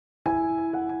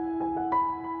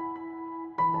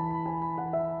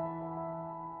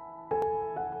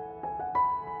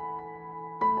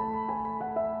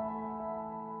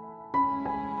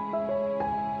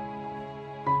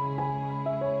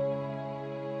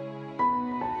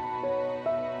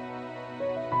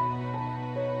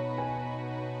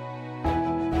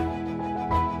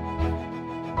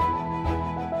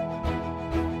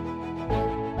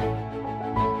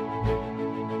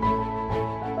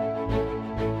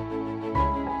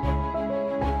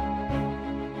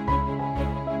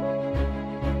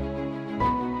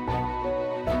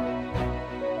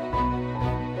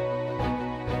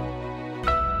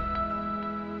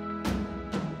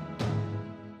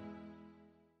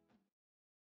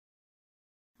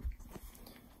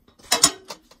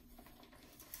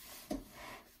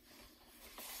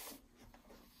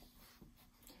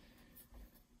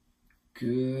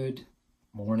Good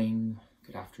morning,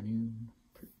 good afternoon,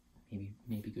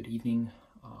 maybe good evening.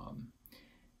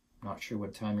 Not sure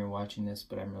what time you're watching this,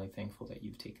 but I'm really thankful that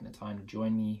you've taken the time to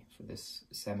join me for this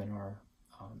seminar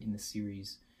in the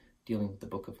series dealing with the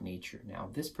book of nature.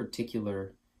 Now, this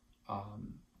particular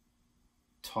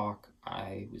talk,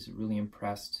 I was really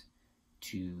impressed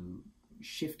to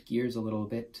shift gears a little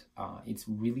bit. It's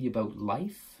really about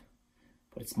life,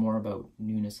 but it's more about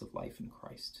newness of life in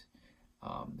Christ.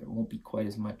 There won't be quite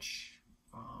as much,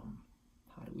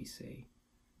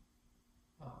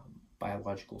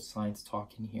 biological science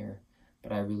talk in here,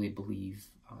 but I really believe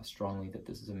strongly that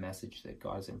this is a message that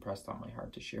God has impressed on my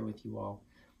heart to share with you all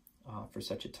for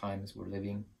such a time as we're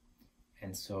living.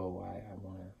 And so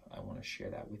I want to share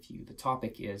that with you. The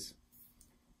topic is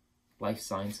life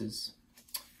sciences,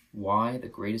 why the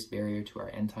greatest barrier to our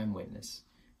end time witness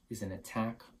is an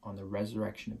attack on the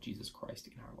resurrection of Jesus Christ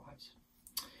in our lives.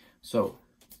 So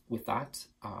with that,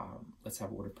 let's have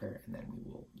a word of prayer and then we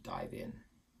will dive in.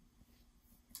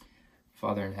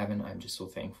 Father in heaven, I'm just so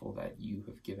thankful that you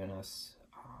have given us,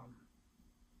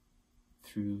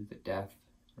 through the death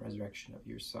and resurrection of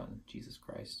your Son, Jesus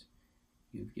Christ,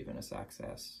 you've given us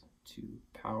access to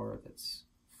power that's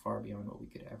far beyond what we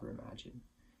could ever imagine.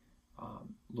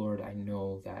 Lord, I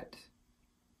know that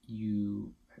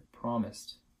you have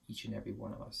promised each and every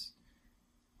one of us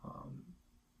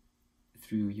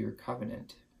through your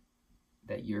covenant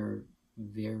that you're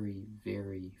very,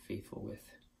 very faithful with,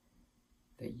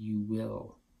 that you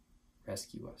will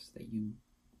rescue us, that you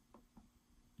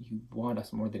want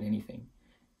us more than anything.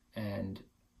 And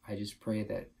I just pray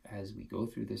that as we go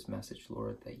through this message,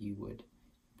 Lord, that you would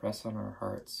press on our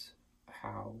hearts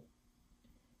how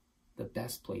the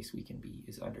best place we can be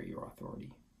is under your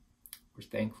authority. We're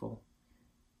thankful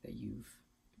that you've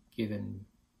given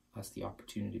us the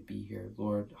opportunity to be here.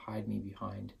 Lord, hide me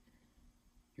behind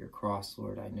your cross,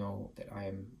 Lord. I know that I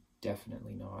am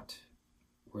definitely not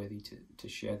worthy to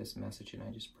share this message, and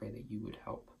I just pray that you would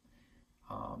help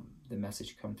the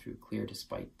message come through clear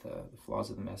despite the flaws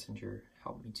of the messenger.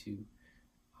 Help me to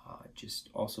just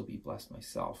also be blessed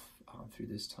myself through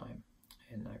this time,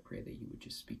 and I pray that you would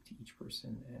just speak to each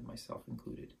person, and myself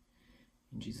included.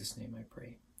 In Jesus' name I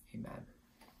pray, amen.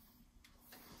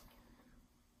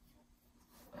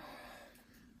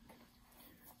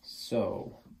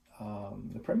 So,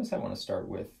 the premise I want to start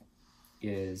with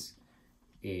is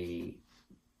a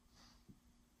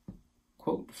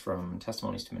quote from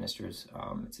Testimonies to Ministers.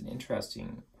 It's an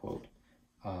interesting quote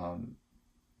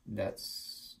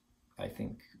that's, I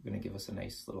think, going to give us a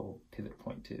nice little pivot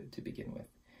point to begin with.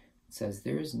 It says,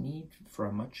 "There is need for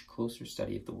a much closer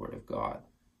study of the Word of God.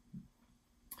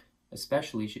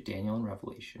 Especially should Daniel and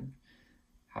Revelation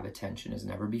have attention as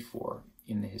never before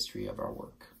in the history of our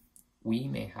work. We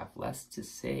may have less to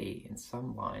say in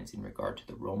some lines in regard to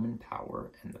the Roman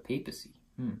power and the papacy."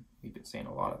 We've been saying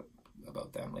a lot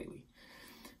about them lately.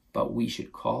 "But we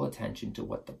should call attention to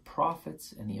what the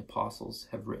prophets and the apostles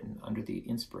have written under the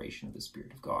inspiration of the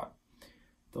Spirit of God.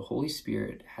 The Holy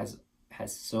Spirit has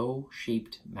so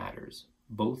shaped matters,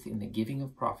 both in the giving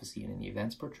of prophecy and in the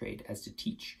events portrayed, as to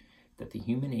teach that the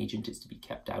human agent is to be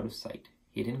kept out of sight,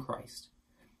 hid in Christ,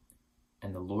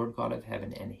 and the Lord God of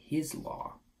heaven and his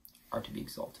law are to be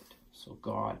exalted." So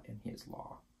God and his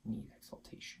law need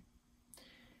exaltation.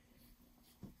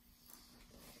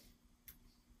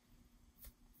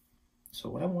 So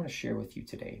what I want to share with you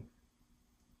today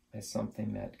is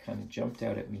something that kind of jumped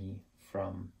out at me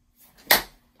from,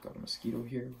 got a mosquito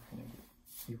here, we're going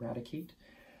to eradicate,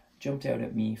 jumped out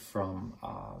at me from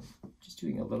just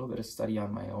doing a little bit of study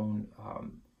on my own,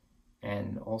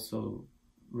 and also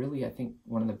really I think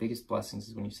one of the biggest blessings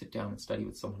is when you sit down and study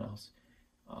with someone else,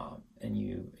 and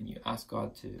you ask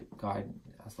God to guide,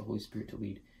 ask the Holy Spirit to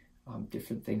lead.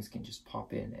 Different things can just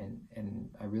pop in,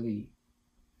 and I really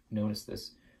noticed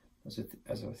this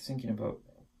as I was thinking about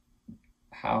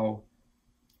how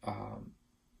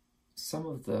some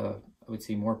of the, I would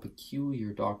say, more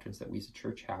peculiar doctrines that we as a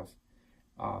church have,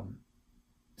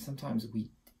 sometimes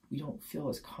we don't feel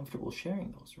as comfortable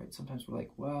sharing those, right? Sometimes we're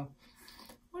like, well,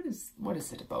 what is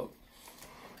it about,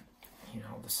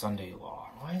 the Sunday law?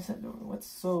 Why is that? What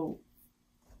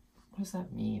does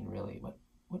that mean, really?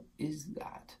 What is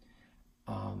that?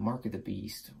 Mark of the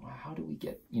beast. How do we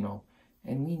get,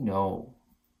 and we know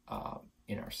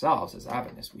in ourselves as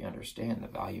Adventists, we understand the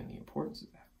value and the importance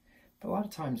of that. But a lot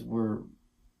of times we're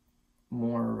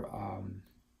more,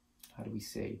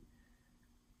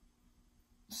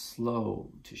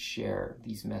 slow to share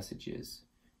these messages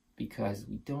because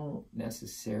we don't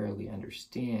necessarily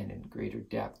understand in greater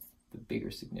depth the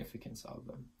bigger significance of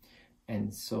them.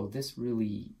 And so this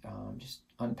really, just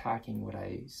unpacking what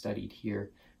I studied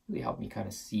here, really helped me kind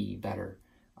of see better,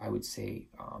 I would say,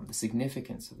 the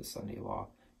significance of the Sunday law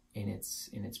in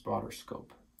its broader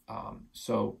scope.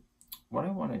 So what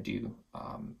I want to do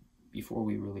before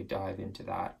we really dive into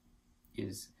that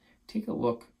is take a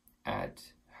look at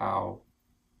how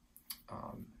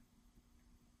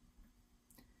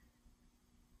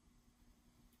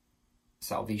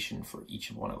salvation for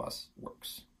each one of us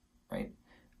works, right?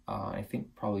 I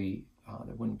think probably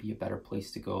there wouldn't be a better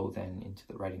place to go than into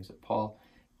the writings of Paul,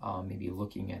 maybe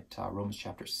looking at Romans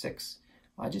chapter 6,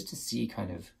 just to see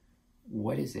kind of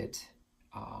what is it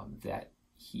that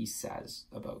he says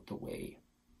about the way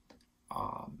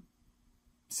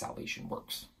salvation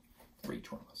works for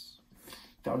each one of us,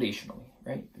 foundationally,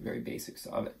 right? The very basics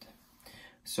of it.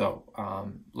 So,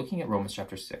 looking at Romans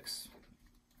chapter 6,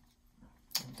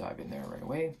 I'll dive in there right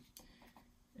away.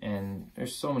 And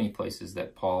there's so many places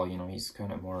that Paul, he's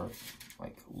kind of more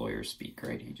like lawyer speak,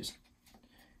 right? He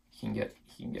can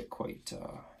get quite,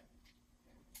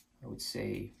 I would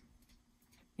say,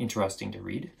 interesting to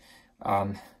read,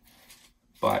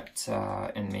 but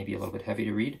and maybe a little bit heavy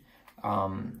to read,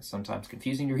 sometimes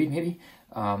confusing to read, maybe.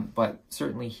 But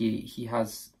certainly he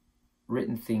has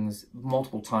written things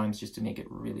multiple times just to make it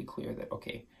really clear that,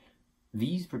 okay,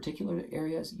 these particular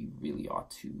areas you really ought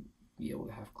to be able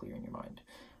to have clear in your mind.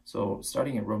 So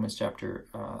starting in Romans chapter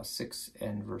 6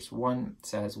 and verse 1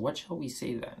 says, "What shall we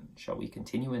say then? Shall we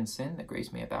continue in sin that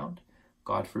grace may abound?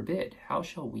 God forbid. How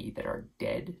shall we that are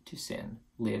dead to sin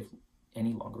live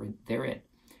any longer therein?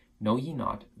 Know ye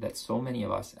not that so many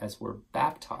of us as were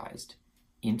baptized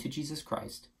into Jesus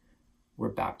Christ were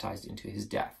baptized into his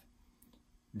death?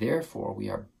 Therefore we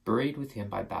are buried with him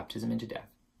by baptism into death,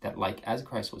 that like as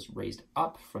Christ was raised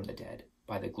up from the dead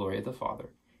by the glory of the Father,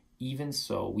 even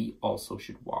so we also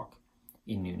should walk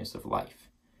in newness of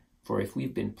life. For if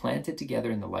we've been planted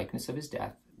together in the likeness of his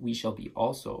death, we shall be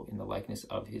also in the likeness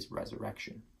of his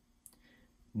resurrection.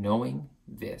 Knowing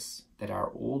this, that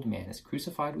our old man is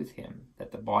crucified with him,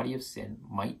 that the body of sin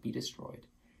might be destroyed,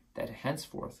 that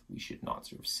henceforth we should not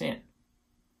serve sin.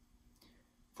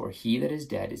 For he that is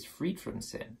dead is freed from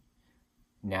sin.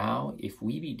 Now if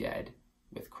we be dead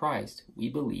with Christ, we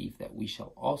believe that we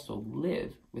shall also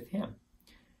live with him,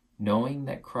 knowing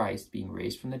that Christ, being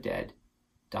raised from the dead,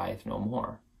 dieth no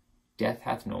more. Death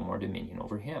hath no more dominion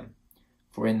over him.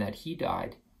 For in that he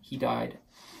died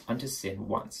unto sin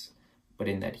once, but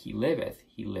in that he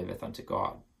liveth unto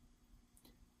God.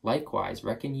 Likewise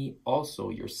reckon ye also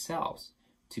yourselves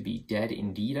to be dead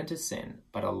indeed unto sin,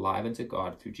 but alive unto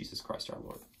God through Jesus Christ our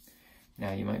Lord."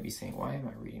 Now you might be saying, why am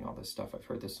I reading all this stuff? I've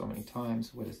heard this so many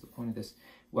times. What is the point of this?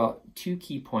 Well, two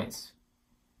key points.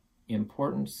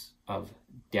 Importance of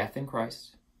death in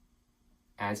Christ.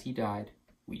 As he died,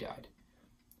 we died.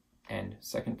 And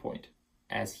second point,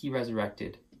 as he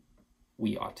resurrected,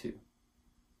 we ought to,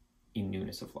 in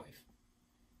newness of life.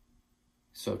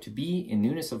 So to be in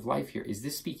newness of life here, is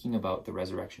this speaking about the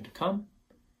resurrection to come?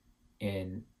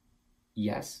 And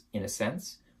yes, in a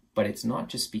sense, but it's not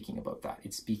just speaking about that.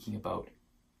 It's speaking about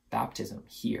baptism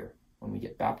here. When we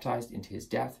get baptized into his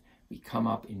death, we come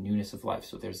up in newness of life.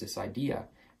 So there's this idea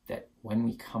that when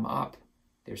we come up,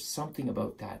 there's something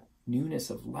about that newness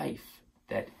of life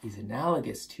that is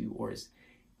analogous to, or is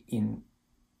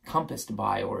encompassed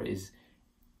by, or is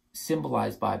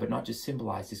symbolized by, but not just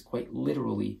symbolized, is quite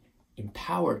literally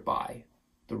empowered by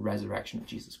the resurrection of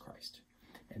Jesus Christ.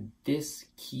 And this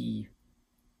key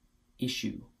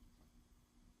issue,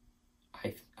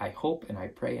 I hope and I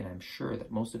pray, and I'm sure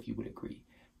that most of you would agree,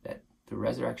 that the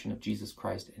resurrection of Jesus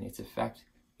Christ and its effect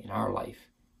in our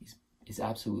life is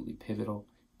absolutely pivotal,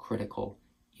 critical.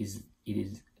 It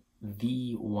is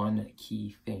the one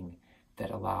key thing that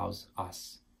allows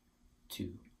us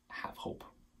to have hope.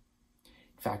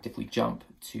 In fact, if we jump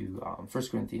to 1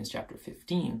 Corinthians chapter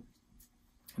 15,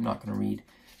 I'm not going to read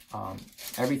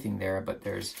everything there, but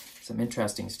there's some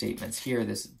interesting statements here.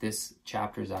 This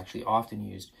chapter is actually often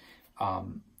used,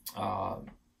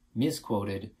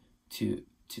 misquoted to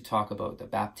talk about the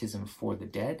baptism for the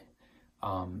dead,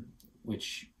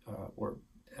 which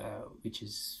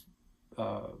is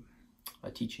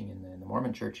a teaching in the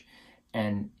Mormon Church,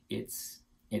 and it's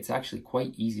actually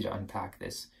quite easy to unpack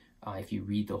this if you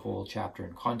read the whole chapter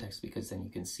in context, because then you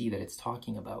can see that it's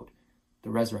talking about the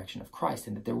resurrection of Christ,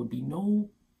 and that there would be no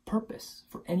purpose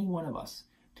for any one of us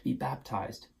to be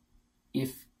baptized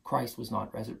if Christ was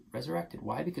not resurrected.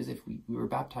 Why? Because if we were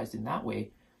baptized in that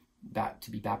way, that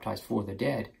to be baptized for the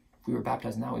dead, if we were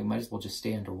baptized in that way, we might as well just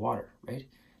stay underwater, right?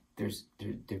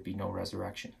 There'd be no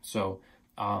resurrection. So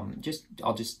I'll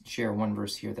just share one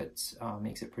verse here that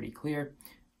makes it pretty clear.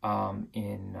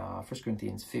 in 1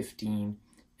 Corinthians 15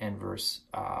 and verse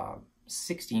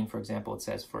 16, for example, it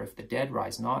says, "For if the dead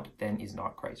rise not, then is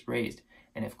not Christ raised.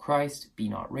 And if Christ be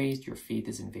not raised, your faith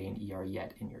is in vain, ye are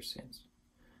yet in your sins."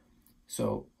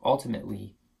 So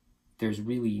ultimately, there's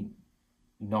really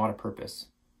not a purpose.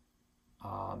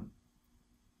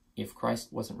 If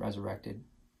Christ wasn't resurrected,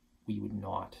 we would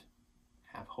not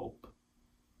have hope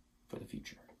for the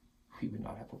future. We would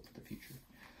not have hope for the future.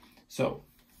 So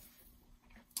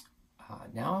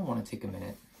now I want to take a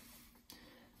minute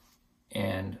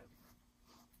and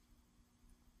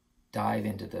dive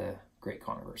into the great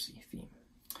controversy theme,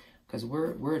 because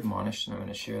we're admonished, and I'm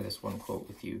going to share this one quote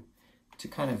with you to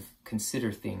kind of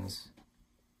consider things,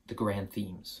 the grand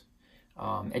themes.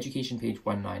 Education page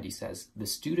 190 says, "The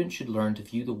student should learn to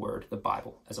view the Word, the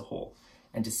Bible, as a whole,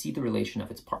 and to see the relation of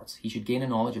its parts. He should gain a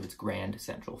knowledge of its grand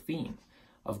central theme,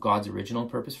 of God's original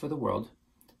purpose for the world,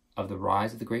 of the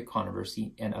rise of the great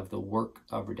controversy, and of the work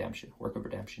of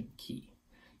redemption key.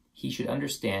 He should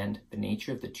understand the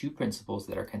nature of the two principles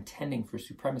that are contending for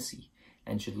supremacy,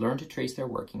 and should learn to trace their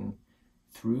working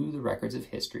through the records of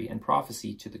history and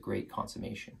prophecy to the great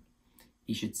consummation.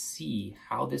 He should see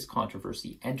how this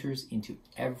controversy enters into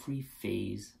every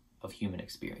phase of human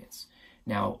experience."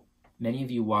 Now, many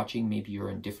of you watching, maybe you're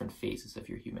in different phases of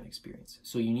your human experience.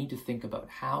 So you need to think about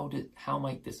how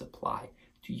might this apply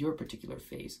to your particular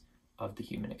phase of the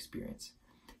human experience.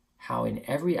 How in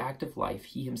every act of life,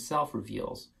 he himself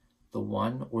reveals the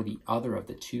one or the other of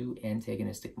the two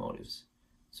antagonistic motives.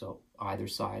 So either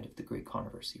side of the great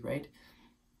controversy, right?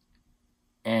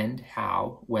 And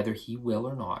how, whether he will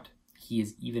or not, he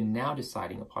is even now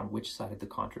deciding upon which side of the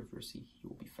controversy he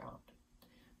will be found.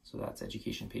 So that's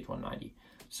Education page 190.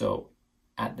 So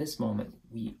at this moment,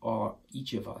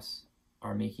 each of us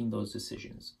are making those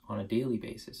decisions on a daily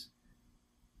basis,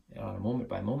 on a moment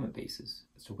by moment basis,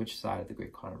 as to which side of the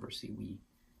great controversy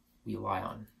we lie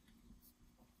on.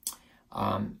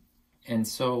 And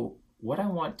so what I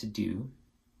want to do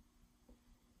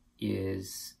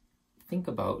is think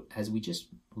about, as we just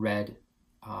read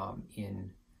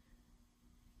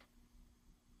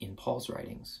in Paul's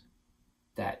writings,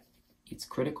 that it's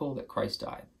critical that Christ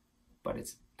died, but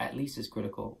it's at least as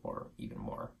critical, or even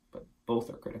more, but both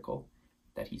are critical,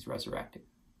 that he's resurrected.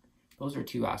 Those are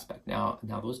two aspects. Now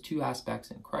those two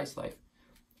aspects in Christ's life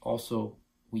also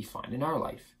we find in our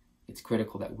life. It's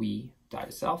critical that we die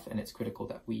to self, and it's critical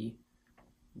that we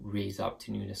raise up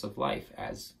to newness of life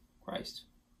as Christ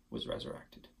was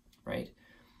resurrected, right?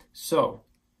 So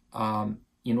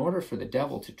in order for the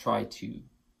devil to try to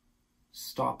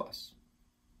stop us,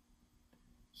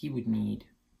 he would need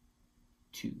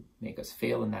to make us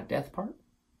fail in that death part,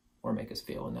 or make us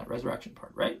fail in that resurrection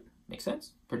part, right? Makes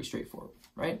sense? Pretty straightforward,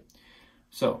 right?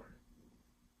 So,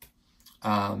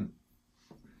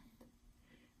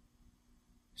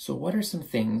 so what are some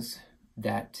things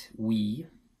that we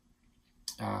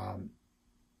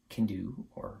can do,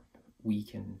 or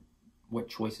what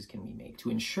choices can we make to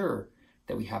ensure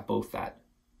that we have both that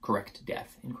correct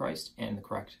death in Christ and the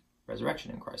correct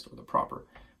resurrection in Christ, or the proper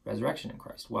resurrection in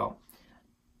Christ? Well,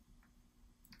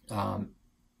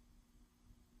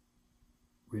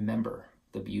 remember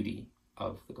the beauty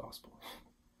of the gospel.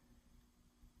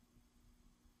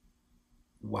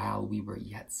 While we were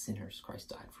yet sinners, Christ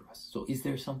died for us. So is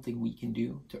there something we can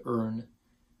do to earn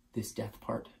this death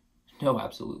part? No,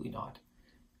 absolutely not.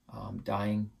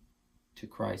 Dying to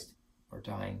Christ, or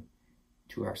dying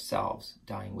to ourselves,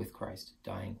 dying with Christ,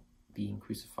 being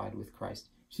crucified with Christ.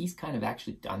 He's kind of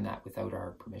actually done that without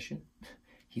our permission.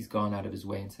 He's gone out of his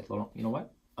way and said, well, you know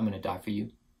what? I'm going to die for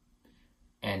you.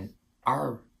 And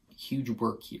our huge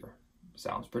work here,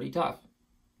 sounds pretty tough,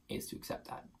 is to accept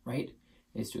that, right?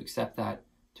 Is to accept that,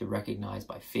 to recognize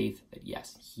by faith that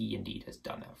yes, he indeed has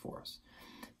done that for us.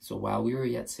 So while we were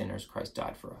yet sinners, Christ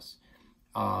died for us.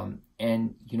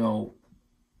 And you know,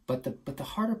 but the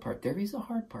harder part, there is a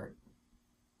hard part,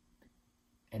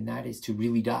 and that is to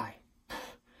really die.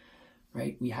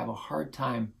 Right? We have a hard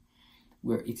time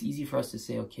where it's easy for us to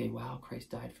say, okay, wow, Christ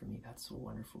died for me. That's so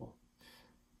wonderful.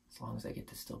 As long as I get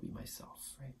to still be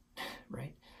myself, right?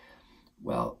 Right?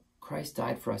 Well, Christ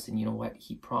died for us, and you know what?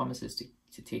 He promises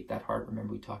to take that heart.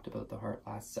 Remember, we talked about the heart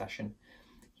last session.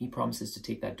 He promises to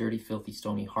take that dirty, filthy,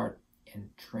 stony heart and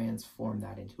transform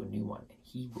that into a new one. And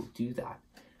he will do that.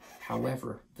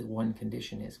 However, the one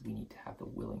condition is we need to have the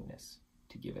willingness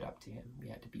to give it up to him. We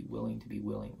had to be willing,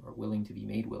 or willing to be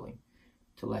made willing,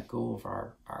 to let go of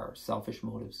our selfish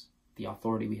motives, the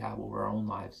authority we have over our own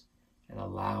lives, and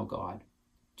allow God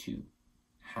to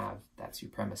have that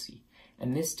supremacy.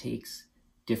 And this takes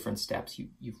different steps.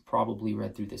 You've probably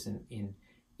read through this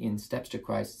in Steps to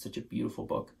Christ. It's such a beautiful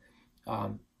book.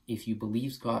 if you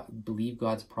believe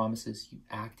God's promises, you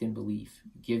act in belief.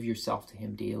 You give yourself to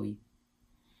him daily.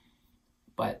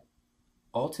 But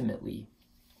ultimately,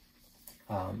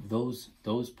 those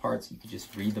parts, you could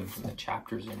just read them from the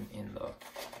chapters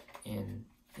in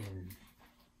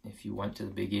if you went to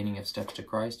the beginning of Steps to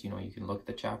Christ, you can look at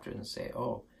the chapter and say,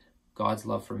 oh, God's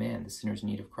love for man, the sinner's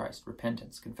need of Christ,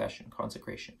 repentance, confession,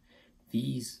 consecration.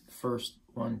 These first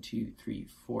 1, 2, 3,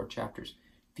 4 chapters,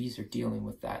 these are dealing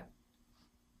with that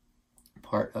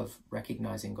part of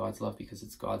recognizing God's love, because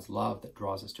it's God's love that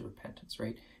draws us to repentance,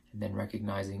 right? And then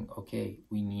recognizing, okay,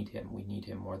 we need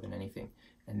him more than anything.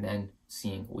 And then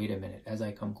seeing, wait a minute, as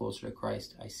I come closer to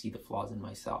Christ, I see the flaws in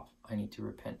myself. I need to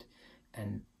repent.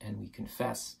 And we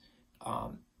confess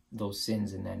those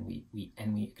sins, and then we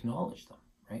acknowledge them,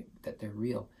 right? That they're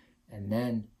real. And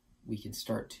then we can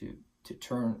start to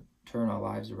turn our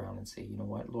lives around and say, you know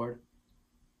what, Lord,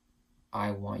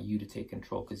 I want you to take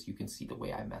control, because you can see the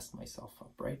way I messed myself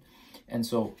up, right? And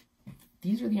so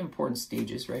these are the important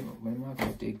stages, right? We're not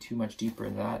going to dig too much deeper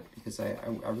in that, because I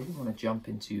really want to jump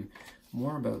into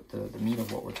more about the meat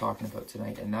of what we're talking about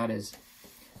tonight, and that is,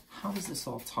 how does this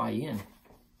all tie in?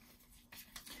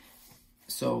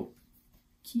 So,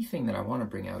 key thing that I want to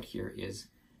bring out here is,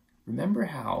 remember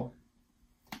how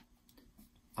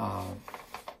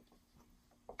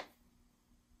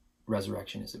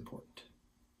resurrection is important.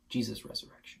 Jesus'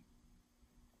 resurrection.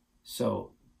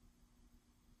 So,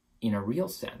 in a real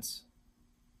sense,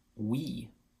 we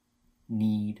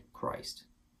need Christ.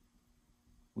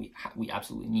 We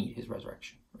absolutely need his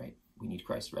resurrection, right? We need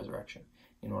Christ's resurrection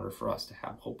in order for us to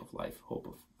have hope of life, hope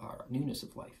of our newness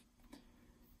of life.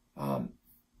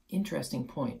 Interesting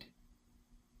point.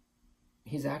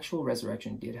 His actual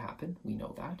resurrection did happen. We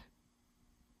know that.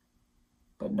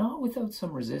 But not without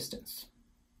some resistance,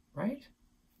 right?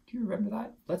 Do you remember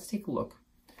that? Let's take a look.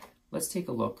 Let's take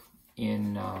a look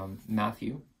in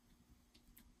Matthew,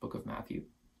 book of Matthew.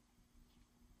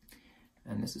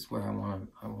 And this is where I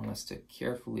want us to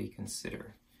carefully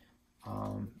consider,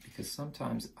 because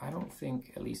sometimes I don't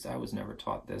think, at least I was never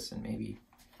taught this, and maybe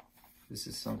this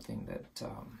is something that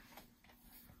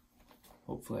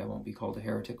hopefully I won't be called a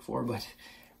heretic for, but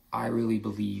I really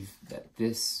believe that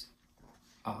this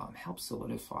helps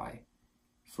solidify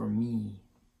for me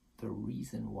the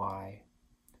reason why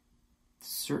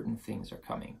certain things are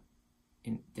coming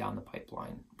down the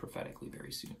pipeline prophetically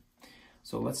very soon.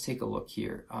 So let's take a look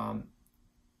here.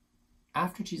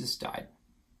 After Jesus died,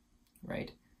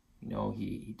 right?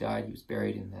 He died. He was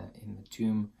buried in the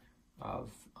tomb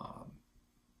of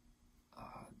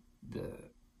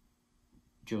the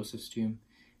Joseph's tomb,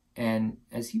 and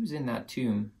as he was in that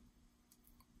tomb,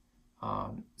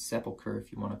 sepulcher,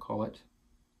 if you want to call it,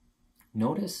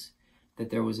 notice that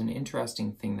there was an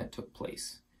interesting thing that took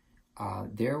place.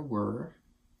 There were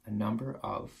a number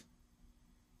of,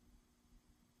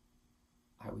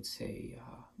 I would say,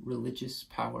 religious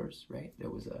powers, right? There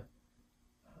was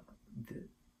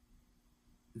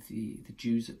the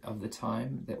Jews of the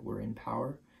time that were in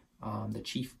power, the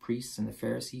chief priests and the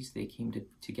Pharisees. They came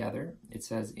together. It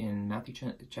says in Matthew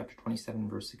chapter 27,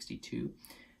 verse 62,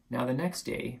 now the next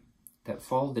day that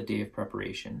followed the day of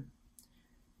preparation,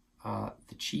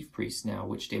 the chief priests, now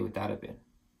which day would that have been?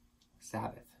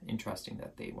 Sabbath. Interesting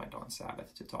that they went on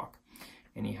Sabbath to talk.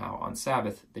 Anyhow, on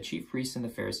Sabbath, the chief priests and the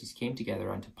Pharisees came together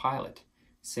unto Pilate,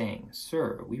 saying,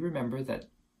 Sir, we remember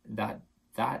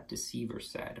that deceiver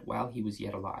said, while he was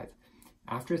yet alive,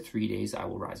 after 3 days I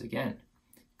will rise again.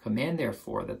 Command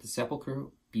therefore that the sepulchre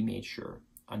be made sure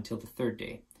until the 3rd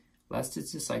day, lest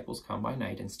his disciples come by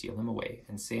night and steal him away,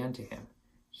 and say unto him,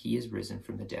 He is risen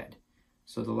from the dead.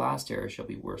 So the last error shall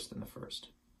be worse than the first.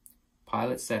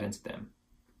 Pilate said unto them,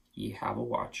 Ye have a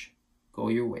watch, go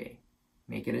your way,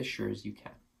 make it as sure as you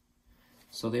can.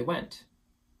 So they went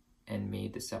and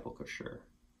made the sepulchre sure,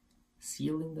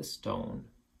 sealing the stone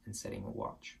and setting a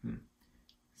watch.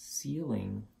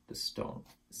 Sealing the stone,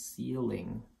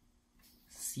 sealing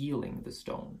the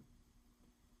stone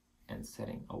and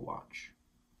setting a watch.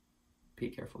 Pay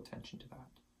careful attention to that.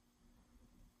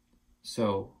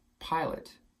 So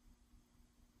Pilate,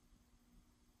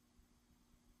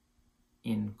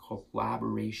 in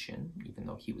collaboration, even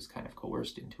though he was kind of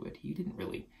coerced into it, he didn't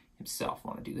really himself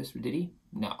want to do this, did he?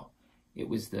 No. It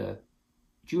was the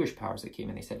Jewish powers that came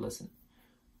and they said, listen,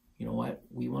 you know what?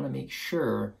 We want to make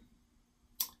sure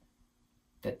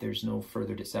that there's no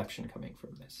further deception coming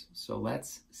from this. So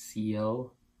let's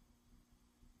seal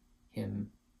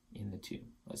him in the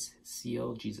tomb. Let's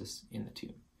seal Jesus in the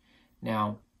tomb.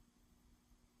 Now,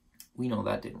 we know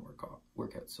that didn't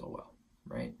work out so well,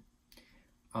 right?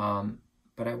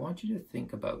 But I want you to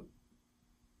think about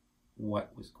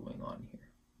what was going on here.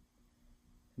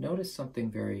 notice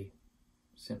something very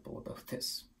simple about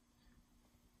this.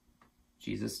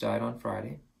 Jesus died on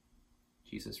Friday.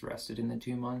 Jesus rested in the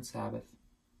tomb on Sabbath,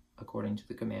 according to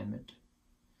the commandment.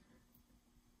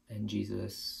 And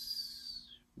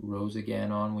Jesus rose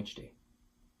again on which day?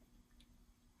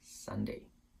 Sunday,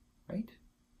 right?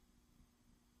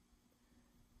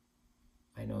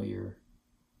 I know your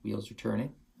wheels are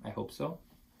turning. I hope so.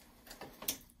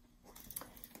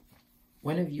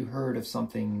 When have you heard of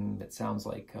something that sounds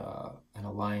like an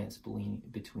alliance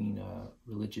between a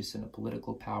religious and a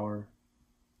political power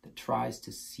that tries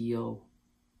to seal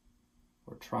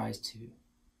or tries to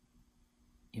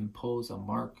impose a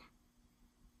mark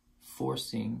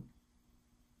forcing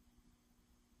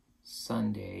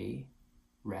Sunday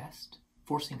rest?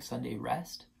 Forcing Sunday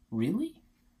rest? Really?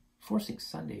 Forcing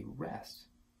Sunday rest?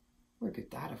 Where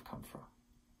could that have come from?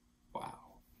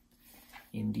 Wow.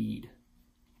 Indeed.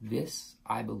 This,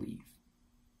 I believe,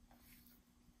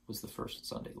 was the first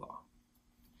Sunday law.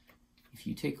 If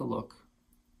you take a look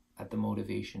at the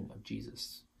motivation of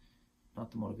Jesus, not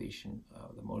the motivation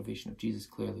of Jesus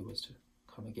clearly was to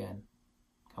come again,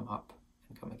 come up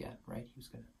and come again, right? He's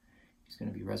going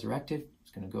to be resurrected.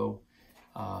 He's going to go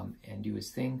and do his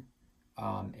thing,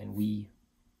 and we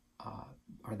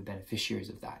are the beneficiaries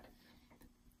of that.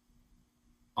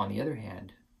 On the other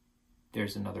hand,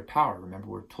 there's another power. Remember,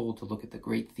 we're told to look at the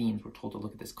great themes. We're told to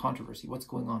look at this controversy. What's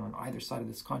going on either side of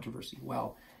this controversy?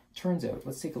 Well, turns out,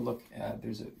 let's take a look.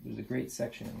 There's a great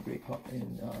section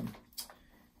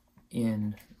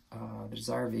in the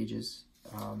Desire of Ages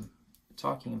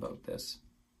talking about this,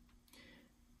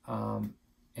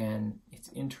 and it's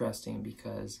interesting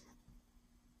because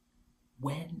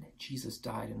when Jesus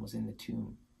died and was in the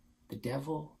tomb, the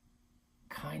devil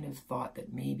kind of thought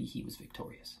that maybe he was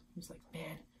victorious. He was like,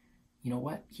 man, you know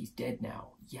what? He's dead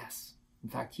now. Yes. In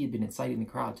fact, he had been inciting the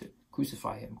crowd to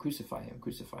crucify him, crucify him,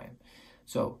 crucify him.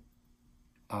 So,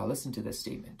 listen to this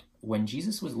statement. When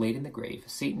Jesus was laid in the grave,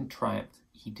 Satan triumphed.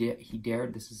 He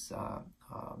dared, this is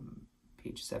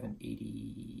page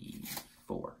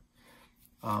 784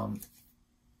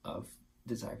 of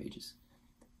Desire of Ages.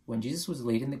 When Jesus was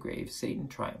laid in the grave, Satan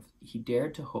triumphed. He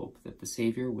dared to hope that the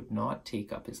Savior would not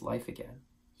take up his life again.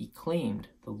 He claimed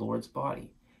the Lord's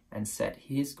body and set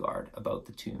his guard about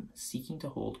the tomb, seeking to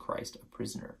hold Christ a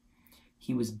prisoner.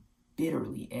 He was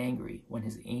bitterly angry when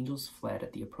his angels fled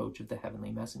at the approach of the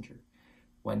heavenly messenger.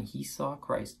 When he saw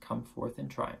Christ come forth in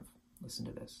triumph, listen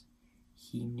to this,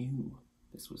 he knew,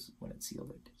 this was when it sealed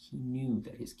it, he knew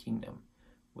that his kingdom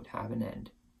would have an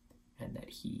end and that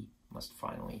he must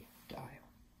finally die.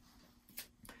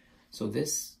 So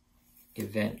this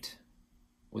event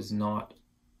was not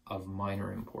of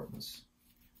minor importance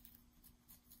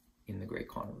in the great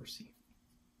controversy,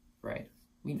 right?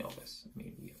 We know this. I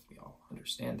mean, we all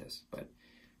understand this. But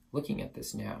looking at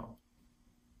this now,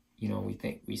 you know,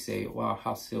 we say, wow,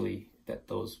 how silly that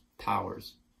those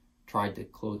powers tried to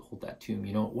hold that tomb.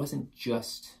 You know, it wasn't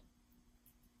just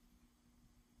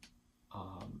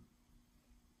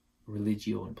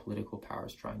religio and political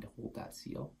powers trying to hold that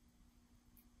seal.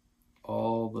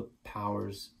 All the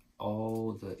powers,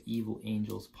 all the evil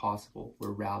angels possible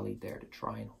were rallied there to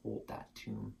try and hold that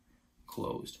tomb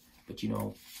closed. But you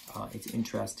know, it's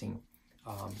interesting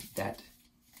that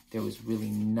there was really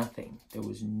nothing, there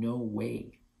was no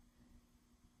way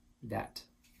that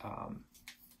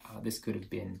this could have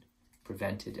been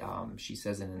prevented. She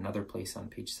says in another place on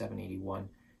page 781,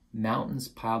 mountains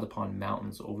piled upon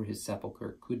mountains over his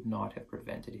sepulcher could not have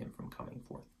prevented him from coming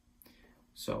forth.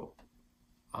 So,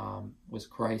 was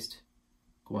Christ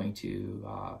going to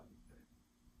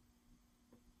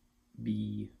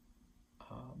be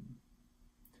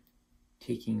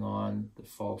taking on the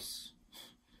false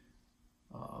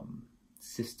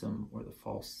system or the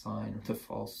false sign or the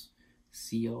false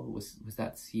seal? Was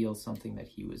that seal something that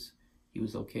he was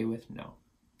okay with? No,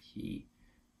 he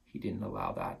didn't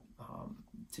allow that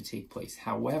to take place.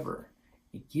 However,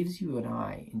 it gives you an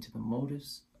eye into the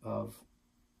motives of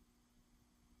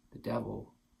the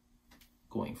devil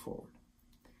going forward,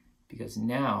 because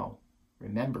now,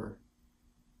 remember,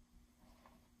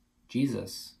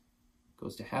 Jesus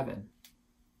goes to heaven,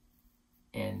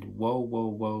 and woe, woe,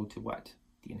 woe to what?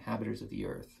 The inhabitants of the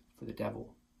earth, for the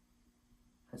devil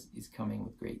is coming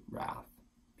with great wrath,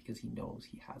 because he knows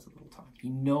he has a little time. He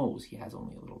knows he has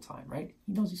only a little time, right?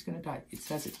 He knows he's going to die. It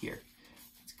says it here.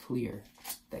 It's clear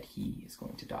that he is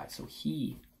going to die. So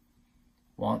he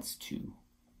wants to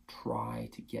try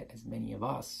to get as many of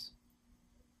us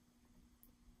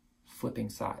flipping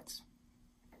sides.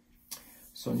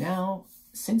 So now,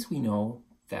 since we know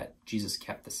that Jesus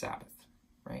kept the Sabbath,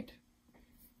 right?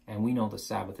 And we know the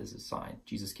Sabbath is a sign.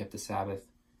 Jesus kept the Sabbath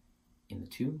in the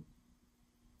tomb.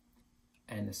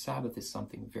 And the Sabbath is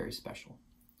something very special,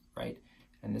 right?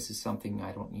 And this is something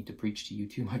I don't need to preach to you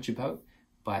too much about,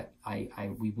 but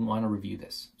we want to review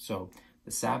this. So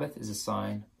the Sabbath is a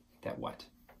sign that what?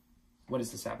 What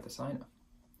is the Sabbath a sign of?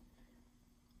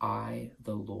 I,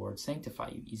 the Lord, sanctify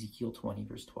you. Ezekiel 20,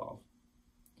 verse 12.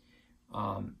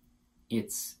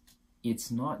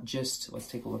 It's not just, let's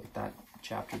take a look at that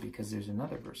chapter because there's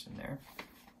another verse in there.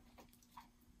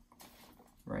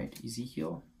 Right?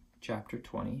 Ezekiel chapter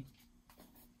 20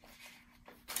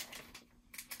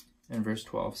 and verse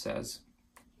 12 says,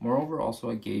 Moreover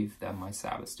also I gave them my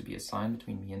Sabbaths to be a sign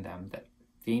between me and them, that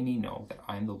they may know that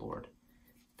I am the Lord,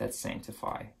 that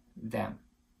sanctify them.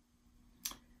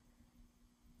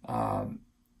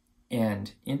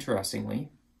 And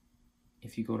interestingly,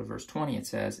 if you go to verse 20, it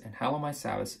says, And hallow my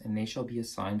Sabbaths, and they shall be a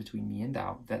sign between me and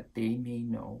thou, that they may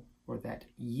know, or that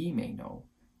ye may know,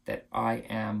 that I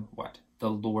am what? The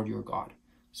Lord your God.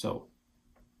 So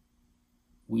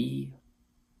we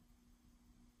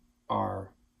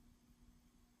are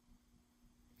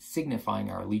signifying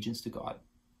our allegiance to God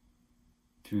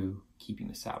through keeping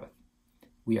the Sabbath.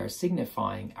 We are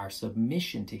signifying our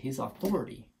submission to his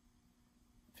authority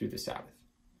through the Sabbath.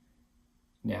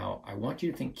 Now, I want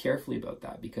you to think carefully about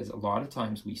that, because a lot of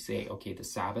times we say, okay, the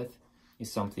Sabbath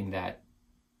is something that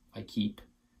I keep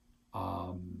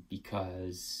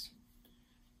because,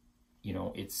 you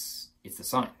know, it's a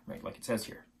sign, right? Like it says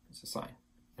here, it's a sign,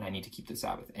 and I need to keep the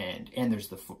Sabbath. And there's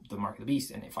the mark of the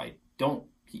beast. And if I don't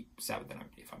keep Sabbath, then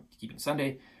if I'm keeping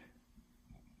Sunday,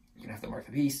 you can have the mark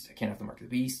of the beast. I can't have the mark of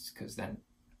the beast because then.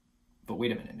 But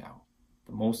wait a minute now.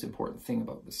 The most important thing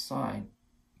about the sign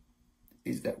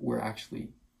is that we're actually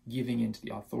giving into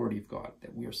the authority of God,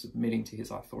 that we are submitting to his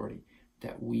authority,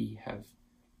 that we have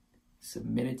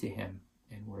submitted to him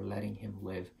and we're letting him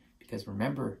live. Because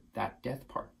remember that death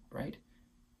part, right?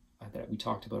 That we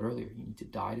talked about earlier. You need to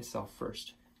die to self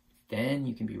first. Then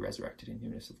you can be resurrected in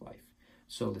newness of life.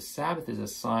 So the Sabbath is a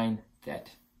sign that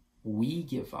we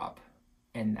give up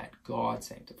and that God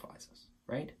sanctifies us,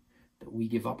 right? That we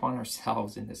give up on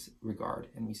ourselves in this regard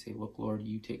and we say, look, Lord,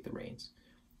 you take the reins.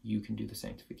 You can do the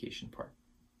sanctification part.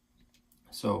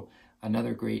 So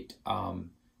another great,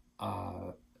 from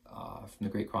the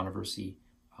Great Controversy,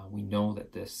 we know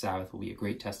that the Sabbath will be a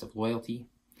great test of loyalty.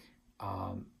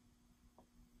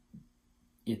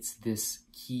 It's this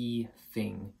key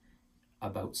thing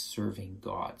about serving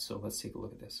God. So let's take a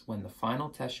look at this. When the final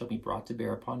test shall be brought to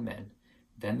bear upon men,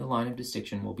 then the line of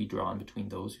distinction will be drawn between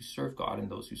those who serve God and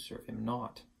those who serve him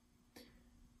not.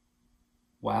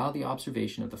 While the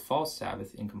observation of the false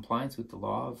Sabbath in compliance with the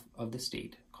law of the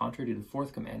state, contrary to the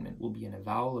fourth commandment, will be an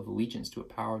avowal of allegiance to a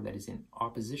power that is in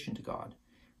opposition to God,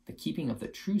 the keeping of the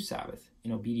true Sabbath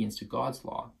in obedience to God's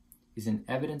law is an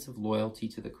evidence of loyalty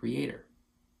to the Creator.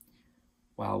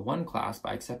 While one class,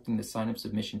 by accepting the sign of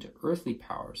submission to earthly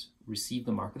powers, receive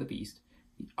the mark of the beast,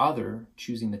 the other,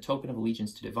 choosing the token of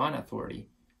allegiance to divine authority,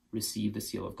 receive the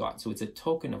seal of God. So it's a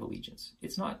token of allegiance.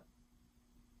 It's not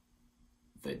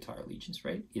the entire allegiance,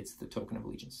 right? It's the token of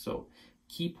allegiance. So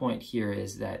key point here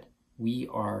is that we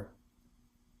are,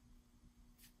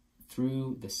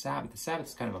 through the Sabbath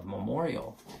is kind of a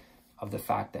memorial of the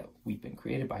fact that we've been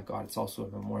created by God. It's also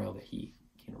a memorial that he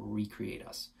can recreate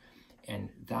us. And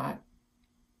that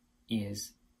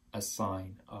is a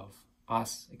sign of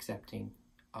us accepting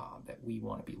that we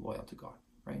want to be loyal to God,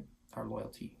 right? Our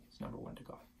loyalty is number one to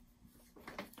God.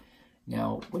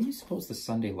 Now, what do you suppose the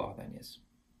Sunday law then is?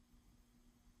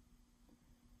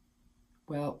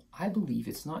 Well, I believe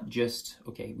it's not just,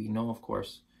 okay, we know, of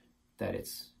course, that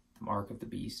it's the mark of the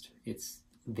beast. It's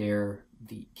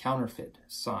the counterfeit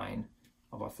sign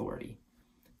of authority.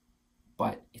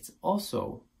 But it's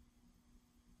also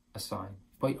a sign,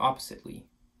 quite oppositely,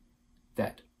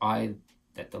 that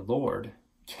the Lord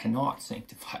cannot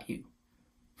sanctify you,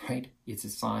 right? It's a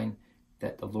sign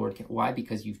that the Lord can. Why?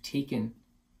 Because you've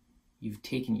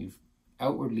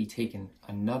outwardly taken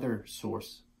another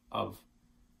source of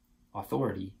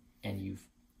authority, and you've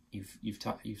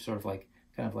sort of like,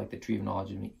 kind of like the tree of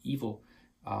knowledge of evil,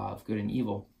 of good and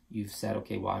evil. You've said,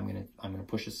 okay, well, I'm gonna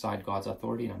push aside God's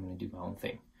authority and I'm gonna do my own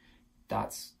thing.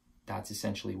 That's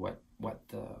essentially what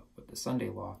the Sunday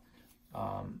law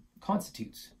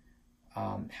constitutes.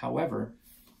 However,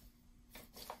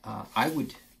 I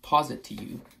would posit to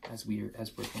you, as we're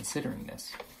considering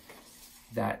this,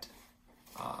 that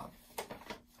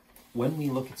when we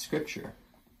look at Scripture,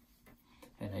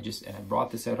 and I brought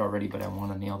this out already, but I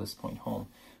want to nail this point home.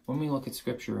 When we look at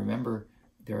Scripture, remember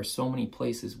there are so many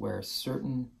places where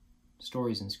certain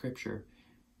stories in Scripture,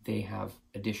 they have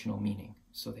additional meaning.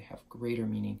 So they have greater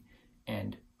meaning,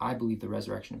 and I believe the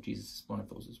resurrection of Jesus is one of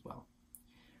those as well.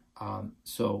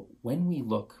 So when we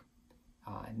look,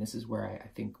 and this is where I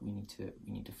think we need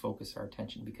to focus our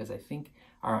attention, because I think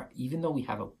even though we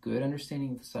have a good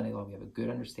understanding of the Sunday law, we have a good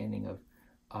understanding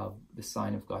of the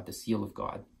sign of God, the seal of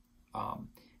God.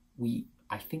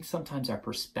 I think sometimes our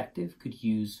perspective could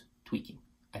use tweaking.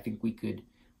 I think we could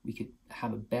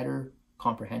have a better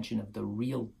comprehension of the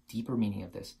real deeper meaning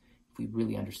of this if we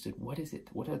really understood what is it,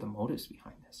 what are the motives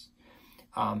behind this.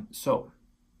 So,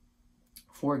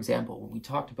 for example, when we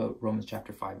talked about Romans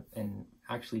chapter 5, and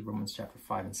actually Romans chapter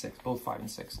 5 and 6, both 5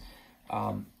 and 6,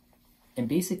 and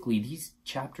basically these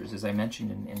chapters, as I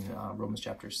mentioned in Romans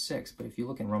chapter 6, but if you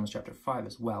look in Romans chapter 5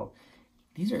 as well,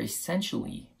 these are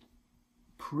essentially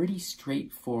pretty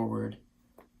straightforward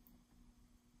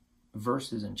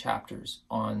verses and chapters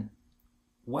on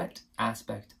what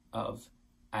aspect of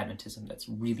Adventism that's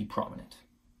really prominent.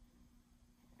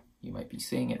 You might be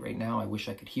saying it right now, I wish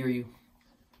I could hear you.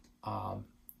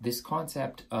 This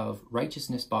concept of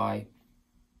righteousness by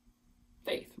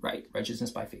faith, right?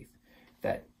 Righteousness by faith.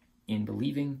 That in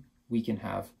believing, we can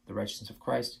have the righteousness of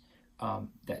Christ,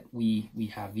 that we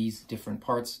have these different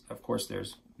parts. Of course,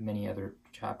 there's many other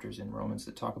chapters in Romans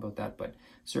that talk about that, but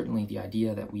certainly the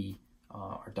idea that we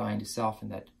are dying to self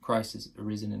and that Christ is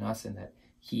arisen in us, and that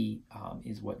he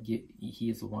is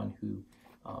the one who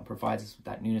provides us with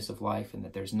that newness of life, and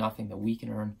that there's nothing that we can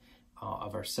earn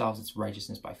of ourselves. It's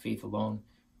righteousness by faith alone.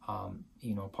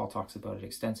 Paul talks about it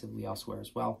extensively elsewhere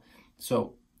as well.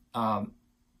 So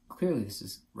clearly this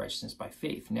is righteousness by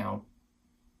faith. Now,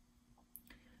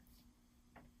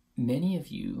 many of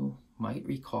you might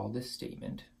recall this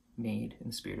statement made in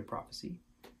the Spirit of Prophecy,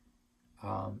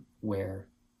 where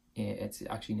it's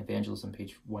actually in Evangelism,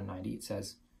 page 190. It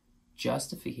says,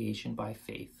 justification by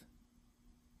faith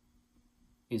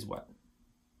is what?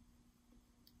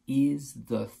 Is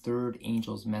the third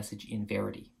angel's message in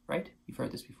verity, right? You've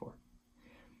heard this before.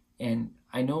 And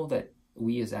I know that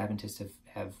we as Adventists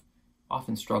have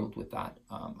often struggled with that.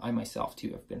 I myself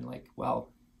too have been like,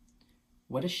 well,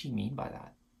 what does she mean by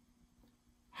that?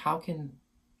 How can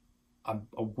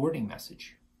a wording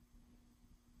message,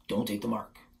 don't take the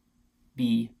mark,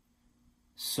 be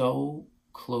so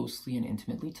closely and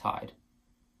intimately tied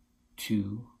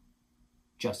to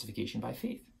justification by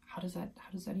faith? How do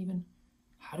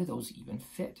those even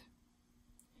fit?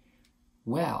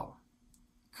 Well,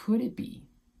 could it be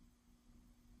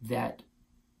that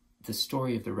the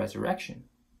story of the resurrection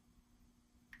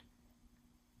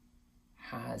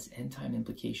has end time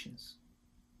implications,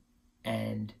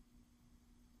 and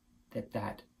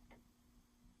that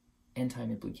end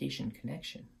time implication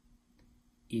connection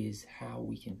is how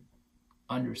we can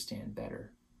understand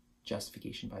better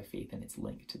justification by faith and its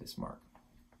link to this mark?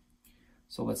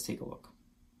 So let's take a look.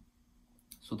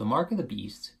 So the mark of the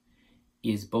beast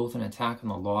is both an attack on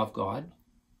the law of God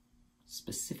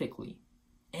specifically,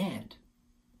 and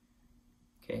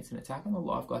it's an attack on the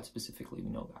law of God specifically, we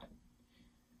know that.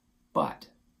 But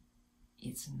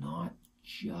it's not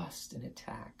just an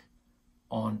attack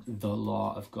on the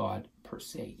law of God per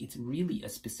se. It's really a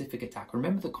specific attack.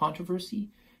 Remember the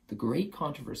controversy? The great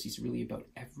controversy is really about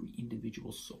every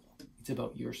individual soul. It's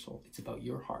about your soul. It's about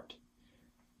your heart.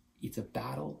 It's a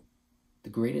battle. The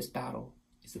greatest battle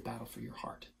is the battle for your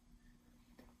heart.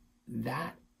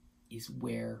 That is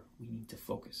where we need to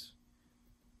focus.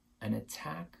 An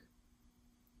attack,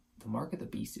 the mark of the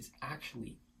beast, is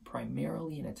actually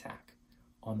primarily an attack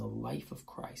on the life of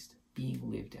Christ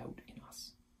being lived out in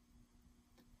us.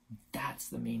 That's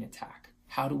the main attack.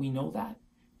 How do we know that?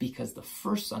 Because the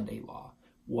first Sunday law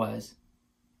was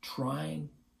trying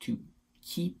to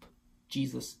keep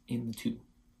Jesus in the tomb.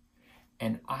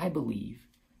 And I believe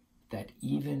that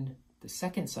even the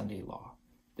second Sunday law,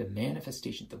 the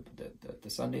manifestation, the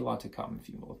Sunday law to come, if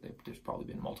you will, there's probably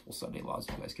been multiple Sunday laws.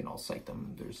 You guys can all cite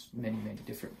them. There's many, many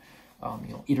different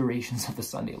iterations of the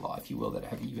Sunday law, if you will, that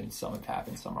have even some have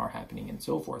happened, some are happening, and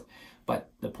so forth.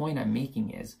 But the point I'm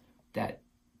making is that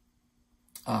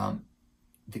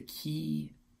the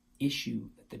key issue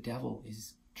that the devil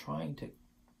is trying to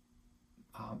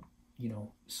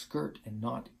skirt and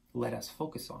not let us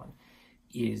focus on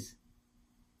is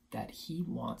that he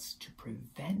wants to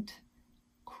prevent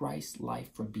Christ's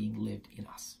life from being lived in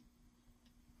us.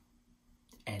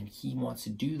 And he wants to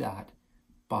do that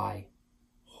by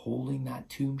holding that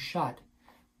tomb shut,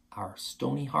 our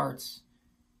stony hearts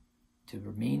to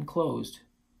remain closed,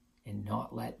 and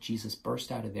not let Jesus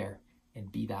burst out of there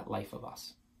and be that life of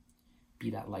us. Be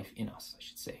that life in us, I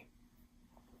should say.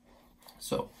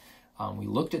 So we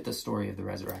looked at the story of the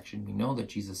resurrection. We know that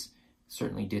Jesus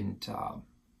certainly didn't,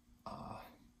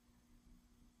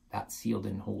 that seal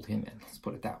didn't hold him in, let's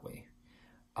put it that way.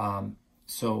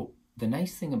 So the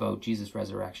nice thing about Jesus'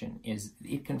 resurrection is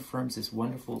it confirms this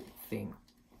wonderful thing.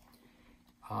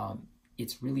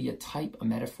 It's really a type, a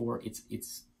metaphor.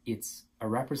 It's a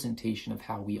representation of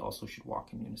how we also should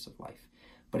walk in newness of life.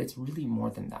 But it's really more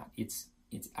than that. It's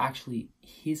actually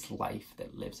his life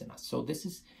that lives in us. So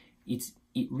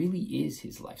it really is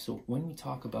his life. So when we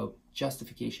talk about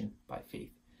justification by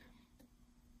faith,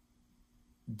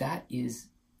 that is,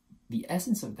 the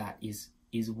essence of that is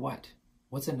what?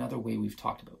 What's another way we've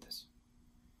talked about this?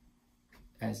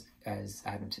 As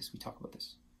Adventists, we talk about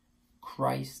this.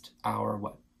 Christ our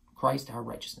what? Christ our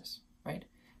righteousness, right?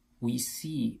 We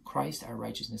see Christ our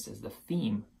righteousness as the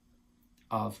theme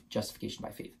of justification by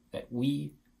faith. That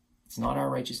it's not our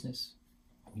righteousness,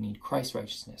 we need Christ's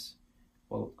righteousness.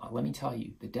 Well, let me tell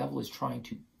you, the devil is trying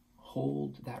to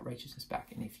hold that righteousness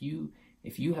back. And if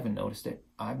you haven't noticed it,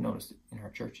 I've noticed it in our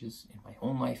churches, in my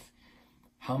own life.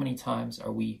 How many times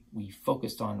are we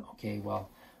focused on, okay,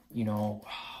 well,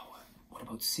 what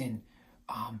about sin?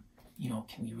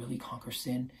 Can we really conquer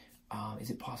sin? Is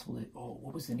it possible that,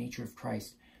 what was the nature of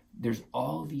Christ? There's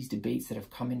all these debates that have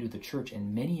come into the church,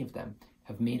 and many of them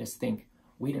have made us think,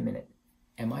 wait a minute,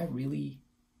 am I really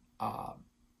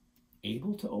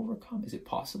able to overcome? Is it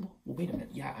possible? Well, wait a minute.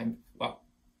 Yeah,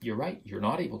 you're right. You're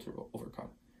not able to overcome.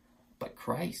 But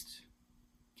Christ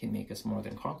can make us more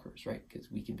than conquerors, right? Because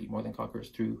we can be more than conquerors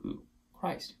through who?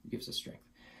 Christ, who gives us strength.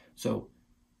 So,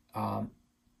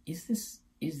 is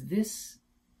this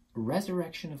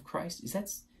resurrection of Christ, is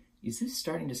this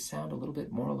starting to sound a little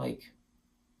bit more like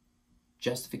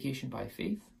justification by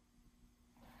faith?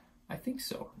 I think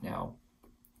so. Now,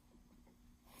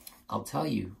 I'll tell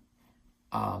you,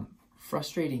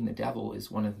 frustrating the devil is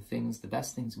one of the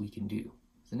best things we can do,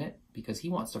 isn't it? Because he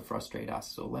wants to frustrate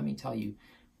us. So let me tell you,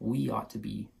 we ought to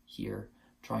be here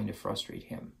trying to frustrate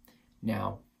him.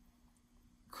 Now,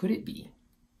 could it be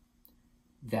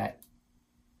that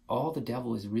all the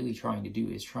devil is really trying to do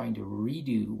is trying to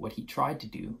redo what he tried to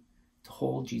do to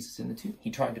hold Jesus in the tomb? He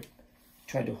tried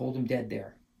to hold him dead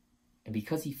there. And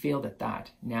because he failed at that,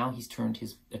 now he's turned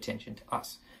his attention to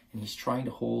us. And he's trying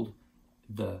to hold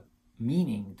the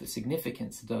meaning, the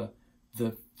significance, the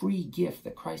free gift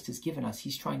that Christ has given us.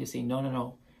 He's trying to say,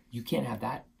 no, you can't have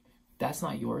that. That's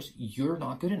not yours. You're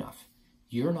not good enough.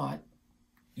 God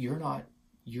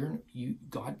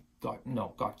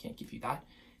can't give you that.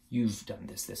 You've done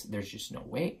this. There's just no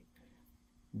way.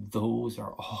 Those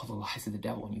are all the lies of the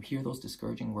devil. When you hear those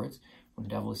discouraging words, when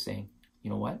the devil is saying, you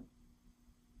know what?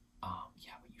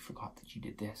 Yeah, but you forgot that you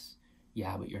did this.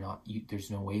 Yeah, but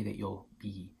there's no way that you'll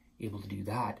be able to do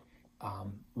that.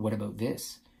 What about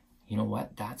this? You know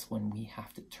what? That's when we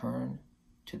have to turn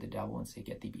to the devil and say,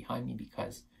 get thee behind me,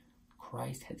 because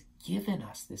Christ has given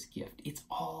us this gift. It's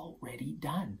already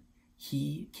done.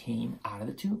 He came out of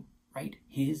the tomb, right?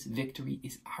 His victory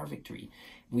is our victory.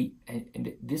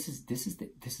 This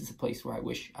is a place where I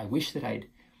wish that I'd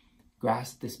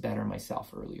grasped this better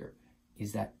myself earlier,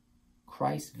 is that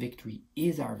Christ's victory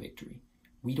is our victory.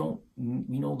 We no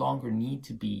longer need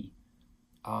to be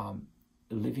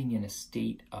living in a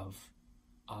state of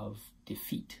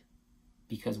defeat,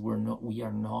 because we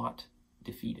are not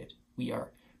defeated.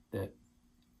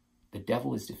 The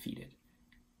devil is defeated.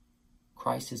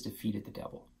 Christ has defeated the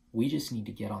devil. We just need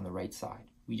to get on the right side.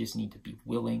 We just need to be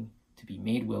willing, to be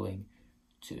made willing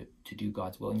to do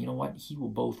God's will. And you know what? He will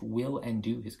both will and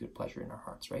do his good pleasure in our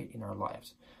hearts, right? In our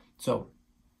lives. So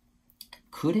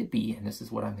could it be, and this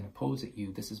is what I'm going to pose at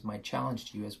you, this is my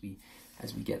challenge to you as we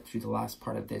get through the last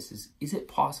part of this, is it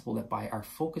possible that by our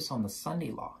focus on the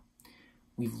Sunday law,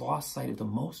 we've lost sight of the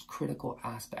most critical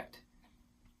aspect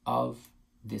of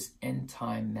this end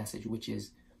time message, which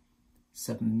is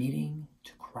submitting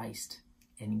to Christ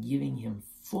and giving him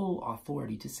full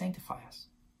authority to sanctify us,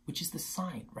 which is the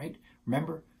sign, right?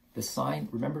 Remember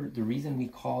the reason we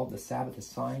call the Sabbath a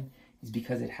sign is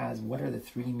because it has, what are the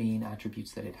three main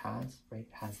attributes that it has, right?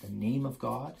 It has the name of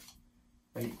God,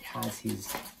 right? It has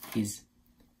his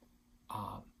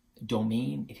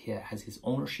domain, it has his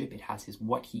ownership, it has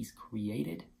what he's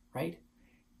created, right?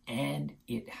 And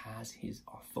it has his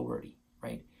authority,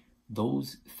 right?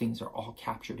 Those things are all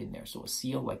captured in there. So a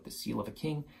seal, like the seal of a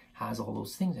king, has all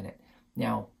those things in it.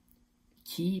 Now,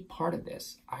 key part of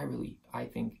this, I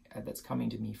think that's coming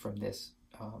to me from this,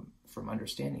 from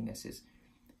understanding this, is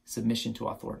submission to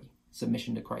authority,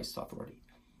 submission to Christ's authority.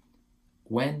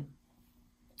 When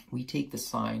we take the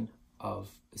sign of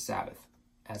the Sabbath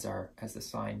as the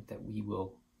sign that we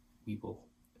will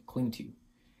cling to,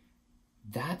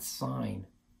 that sign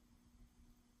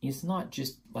is not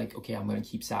just like, okay, I'm going to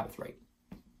keep Sabbath right.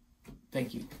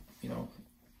 Thank you.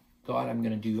 God, I'm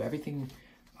going to do everything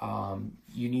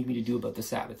you need me to do about the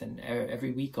Sabbath? And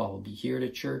every week I'll be here to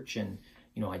church, and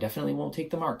I definitely won't take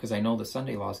the mark because I know the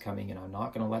Sunday law is coming, and I'm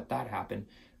not going to let that happen.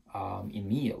 In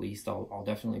me, at least, I'll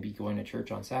definitely be going to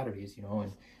church on Saturdays,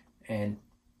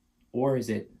 or is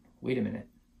it, wait a minute,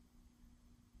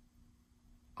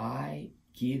 I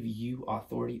give you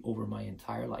authority over my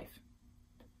entire life.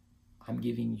 I'm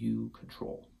giving you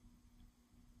control.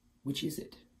 Which is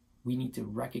it? We need to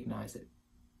recognize it.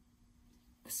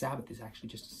 The Sabbath is actually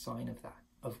just a sign of that,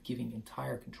 of giving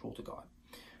entire control to God.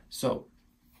 So,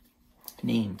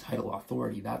 name, title,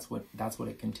 authority, that's what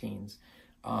it contains.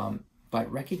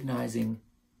 But recognizing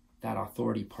that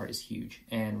authority part is huge,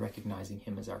 and recognizing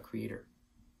him as our creator.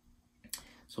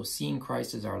 So seeing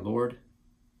Christ as our Lord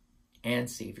and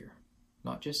Savior.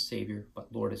 Not just Savior,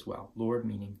 but Lord as well. Lord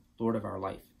meaning Lord of our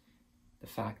life. The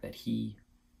fact that he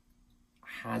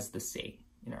has the say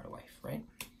in our life, right?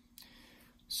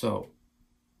 So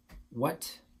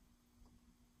what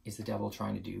is the devil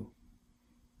trying to do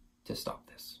to stop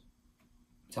this?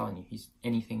 I'm telling you, he's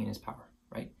anything in his power,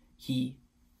 right? He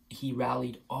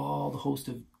rallied all the host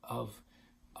of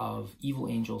evil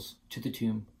angels to the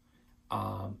tomb,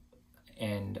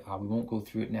 and we won't go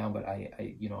through it now. But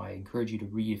I encourage you to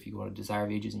read, if you go to Desire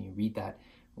of Ages and you read that,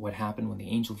 what happened when the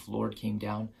angel of the Lord came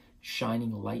down,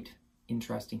 shining light.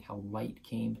 Interesting how light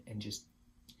came, and just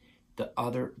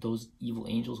those evil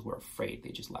angels were afraid.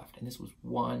 They just left. And this was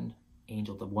one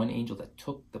angel, the one angel that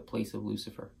took the place of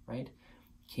Lucifer, right?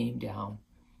 Came down.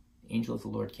 The angel of the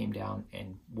Lord came down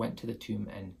and went to the tomb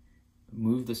and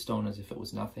moved the stone as if it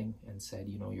was nothing, and said,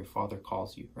 your Father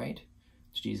calls you, right?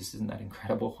 Jesus, isn't that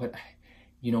incredible?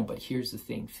 But here's the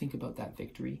thing. Think about that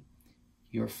victory.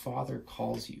 Your Father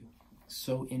calls you.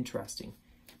 So interesting.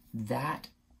 That,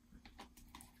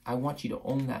 I want you to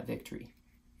own that victory,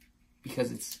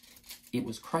 because it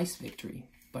was Christ's victory,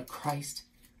 but Christ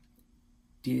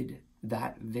did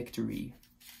that victory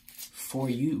for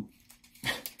you.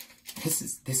 This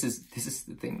is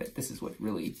the thing this is what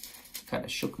really kind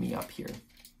of shook me up here,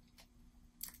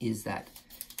 is that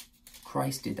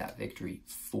Christ did that victory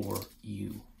for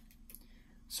you.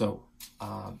 So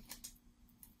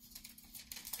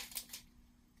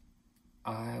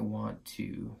I want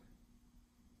to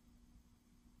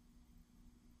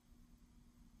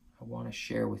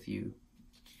share with you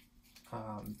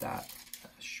that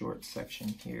short section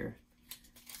here.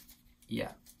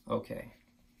 Yeah, okay.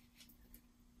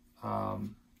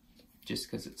 Just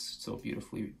because it's so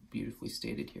beautifully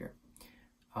stated here.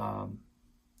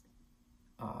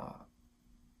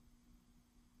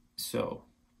 So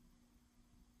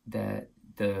that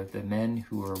the men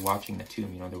who were watching the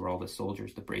tomb, they were all the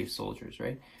soldiers, the brave soldiers,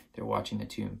 right? They're watching the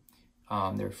tomb.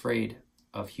 They're afraid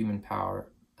of human power,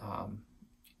 or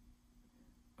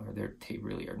they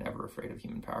really are never afraid of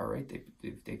human power, right?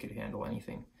 They could handle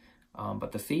anything.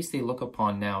 But the face they look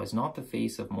upon now is not the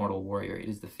face of mortal warrior. It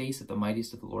is the face of the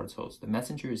mightiest of the Lord's host. The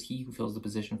messenger is he who fills the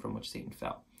position from which Satan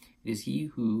fell. It is he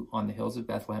who, on the hills of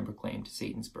Bethlehem, proclaimed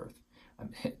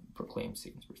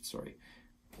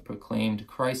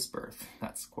Christ's birth.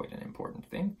 That's quite an important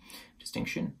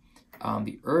distinction.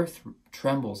 The earth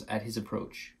trembles at his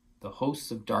approach. The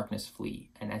hosts of darkness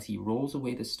flee. And as he rolls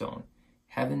away the stone,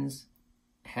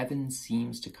 heaven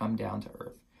seems to come down to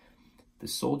earth. The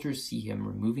soldiers see him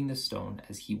removing the stone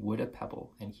as he would a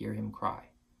pebble, and hear him cry,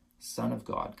 Son of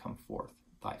God, come forth,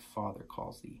 thy Father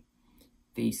calls thee.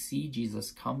 They see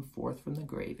Jesus come forth from the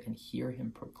grave and hear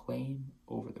him proclaim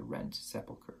over the rent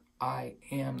sepulchre, I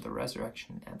am the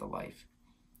resurrection and the life.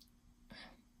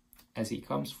 As he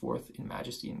comes forth in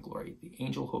majesty and glory, the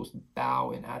angel hosts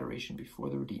bow in adoration before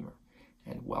the Redeemer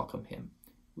and welcome him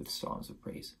with songs of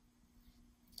praise.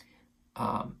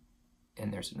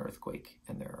 And there's an earthquake,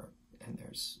 and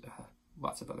there's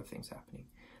lots of other things happening.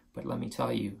 But let me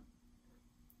tell you,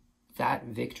 that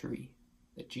victory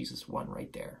that Jesus won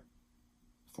right there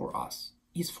for us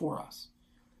is for us.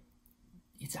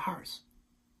 It's ours.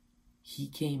 He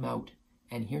came out,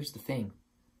 and here's the thing.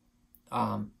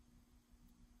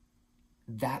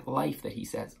 That life that he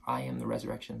says, I am the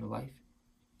resurrection and the life,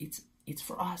 it's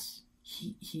for us.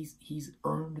 He's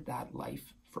earned that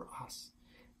life for us.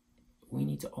 We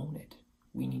need to own it.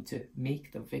 We need to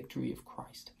make the victory of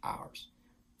Christ ours.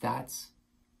 That's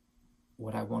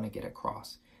what I want to get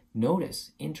across.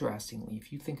 Notice, interestingly,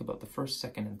 if you think about the first,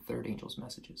 second, and third angel's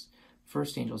messages.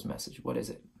 First angel's message, what is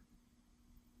it?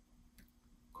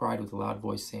 Cried with a loud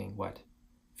voice, saying, what?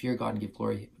 Fear God and give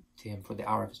glory to him, for the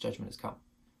hour of his judgment has come.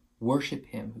 Worship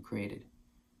him who created.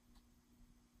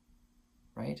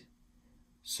 Right?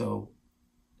 So,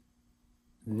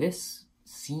 this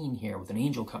scene here with an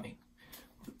angel coming,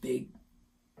 with a big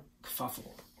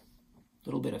kerfuffle,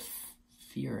 little bit of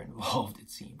fear involved, it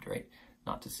seemed, right?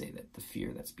 Not to say that the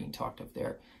fear that's being talked of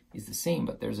there is the same,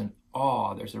 but there's an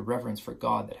awe, there's a reverence for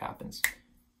God that happens.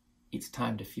 It's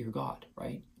time to fear God,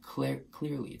 right?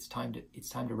 Clearly, it's time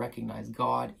to recognize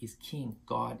God is King.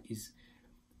 God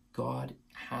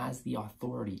has the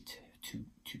authority to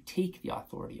take the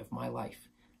authority of my life.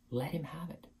 Let him have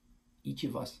it. Each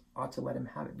of us ought to let him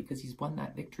have it because he's won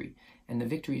that victory, and the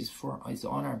victory is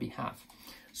on our behalf.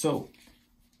 So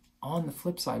on the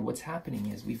flip side, what's happening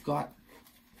is we've got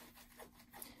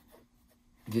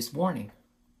this warning,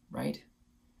 right?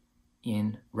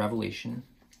 In Revelation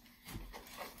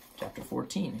chapter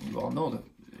 14. And you all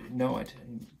know it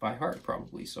by heart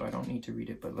probably, so I don't need to read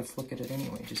it, but let's look at it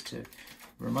anyway, just to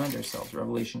remind ourselves.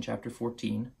 Revelation chapter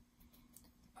 14,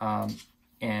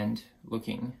 and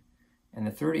looking, and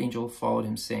the third angel followed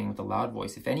him, saying with a loud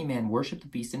voice, if any man worship the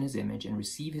beast in his image, and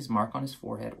receive his mark on his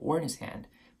forehead or in his hand,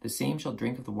 the same shall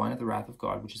drink of the wine of the wrath of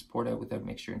God, which is poured out without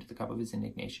mixture into the cup of his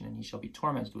indignation, and he shall be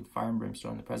tormented with fire and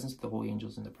brimstone in the presence of the holy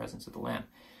angels, in the presence of the Lamb.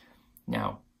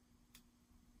 Now,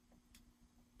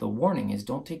 the warning is,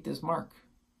 don't take this mark.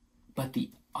 But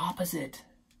the opposite,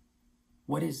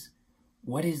 what is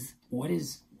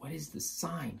the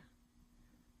sign?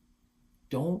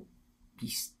 Don't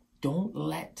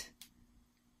let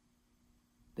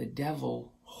the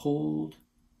devil hold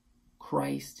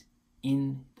Christ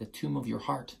in the tomb of your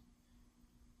heart.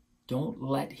 Don't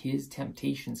let his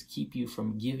temptations keep you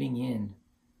from giving in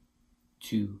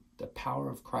to the power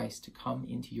of Christ to come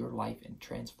into your life and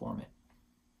transform it.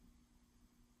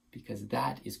 Because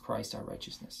that is Christ our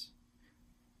righteousness.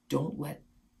 Don't let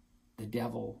the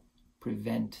devil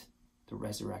prevent the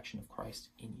resurrection of Christ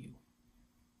in you.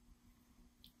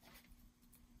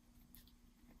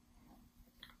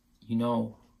 You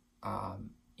know,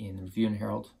 in the Review and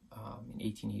Herald in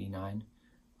 1889,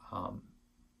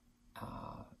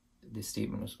 this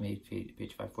statement was made,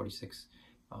 page 546,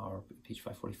 or page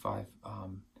 545,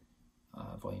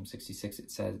 volume 66.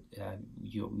 It says,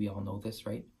 we all know this,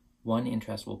 right? One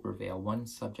interest will prevail, one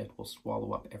subject will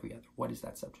swallow up every other. What is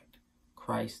that subject?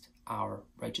 Christ, our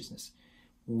righteousness.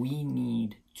 We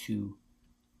need to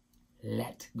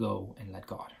let go and let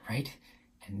God, right?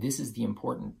 And this is the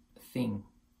important thing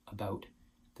about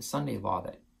the Sunday law,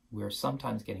 that we're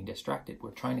sometimes getting distracted.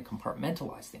 We're trying to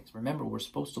compartmentalize things. Remember, we're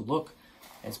supposed to look,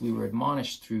 as we were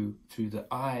admonished through the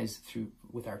eyes,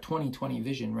 with our 20/20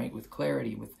 vision, right? With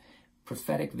clarity, with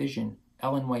prophetic vision.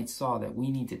 Ellen White saw that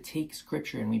we need to take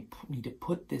Scripture and we need to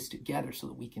put this together so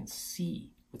that we can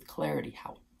see with clarity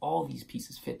how all these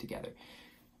pieces fit together.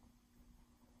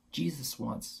 Jesus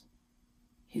wants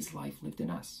his life lived in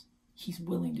us. He's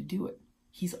willing to do it.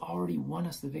 He's already won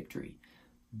us the victory.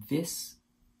 This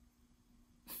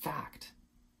fact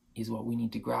is what we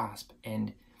need to grasp,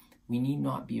 and we need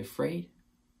not be afraid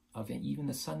of even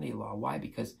the Sunday law. Why?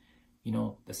 Because, you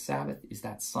know, the Sabbath is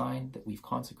that sign that we've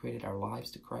consecrated our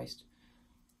lives to Christ,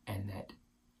 and that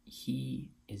he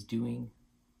is doing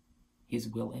his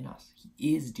will in us.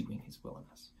 He is doing his will in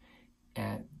us.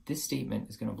 And this statement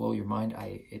is going to blow your mind.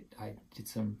 I did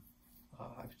some,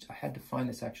 I had to find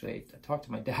this actually. I talked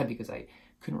to my dad because I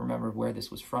couldn't remember where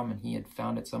this was from, and he had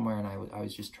found it somewhere, and I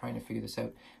was just trying to figure this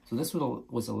out. So this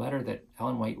was a letter that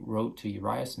Ellen White wrote to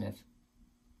Uriah Smith.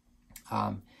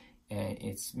 And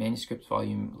it's manuscripts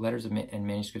volume, Letters and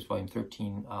Manuscripts volume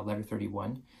 13, letter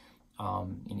 31.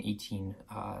 In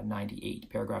 1898,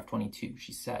 paragraph 22,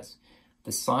 she says,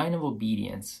 the sign of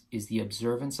obedience is the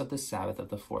observance of the Sabbath of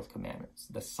the fourth commandment.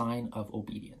 The sign of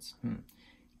obedience.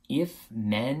 If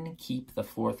men keep the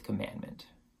fourth commandment,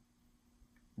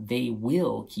 they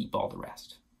will keep all the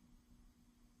rest.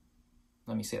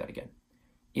 Let me say that again.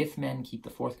 If men keep the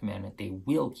fourth commandment, they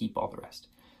will keep all the rest.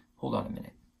 Hold on a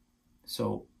minute.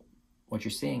 So what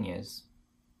you're saying is,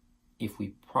 if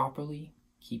we properly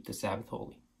keep the Sabbath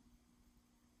holy,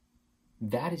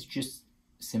 that is just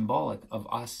symbolic of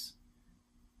us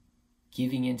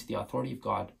giving in to the authority of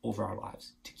God over our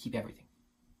lives to keep everything.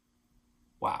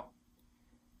 Wow.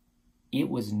 It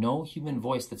was no human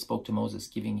voice that spoke to Moses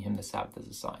giving him the Sabbath as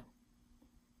a sign.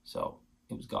 So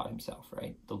it was God himself,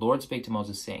 right? The Lord spake to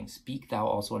Moses, saying, speak thou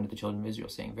also unto the children of Israel,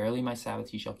 saying, verily my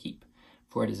Sabbath ye shall keep.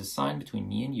 For it is a sign between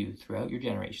me and you throughout your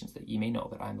generations, that ye may know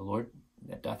that I am the Lord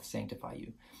that doth sanctify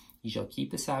you. Ye shall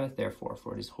keep the Sabbath therefore,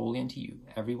 for it is holy unto you.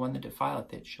 Every one that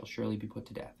defileth it shall surely be put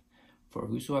to death. For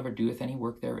whosoever doeth any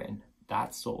work therein,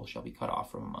 that soul shall be cut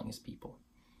off from among his people.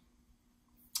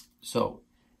 So,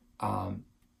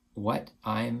 what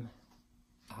I'm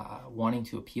wanting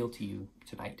to appeal to you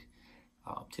tonight,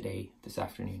 today, this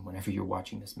afternoon, whenever you're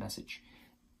watching this message,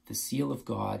 the seal of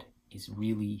God is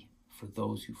really for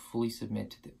those who fully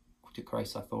submit to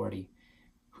Christ's authority,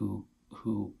 who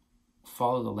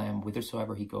follow the Lamb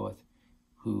whithersoever he goeth,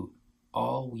 who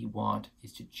all we want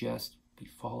is to just be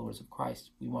followers of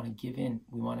Christ. We want to give in.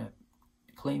 We want to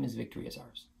claim his victory as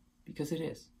ours, because it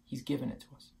is. He's given it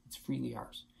to us. It's freely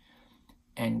ours.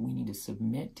 And we need to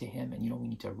submit to him, and, we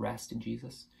need to rest in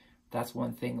Jesus. That's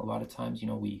one thing. A lot of times,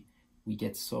 we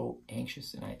get so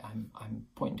anxious, and I'm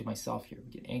pointing to myself here.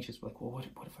 We get anxious. We're like, well, what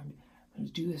if I'm going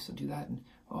to do this and do that? And,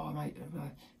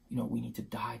 we need to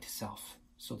die to self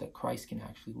so that Christ can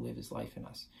actually live his life in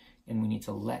us. And we need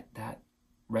to let that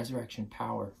resurrection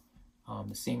power,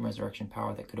 the same resurrection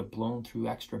power that could have blown through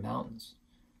extra mountains,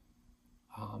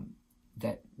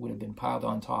 that would have been piled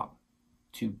on top,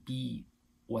 to be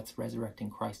what's resurrecting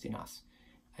Christ in us,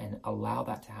 and allow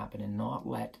that to happen, and not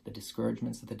let the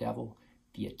discouragements of the devil,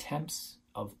 the attempts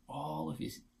of all of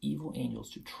his evil angels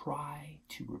to try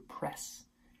to repress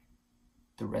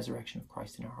the resurrection of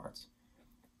Christ in our hearts.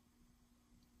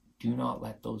 Do not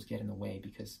let those get in the way,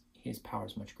 because his power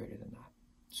is much greater than that.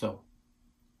 So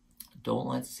don't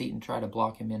let Satan try to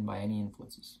block him in by any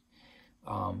influences.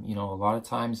 A lot of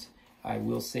times, I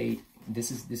will say,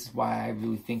 this is why I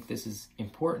really think this is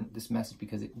important, this message,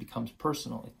 because it becomes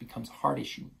personal. It becomes a heart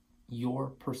issue. Your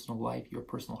personal life, your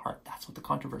personal heart. That's what the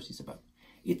controversy is about.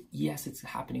 Yes, it's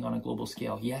happening on a global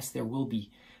scale. Yes, there will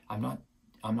be. I'm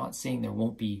not saying there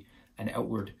won't be an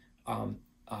outward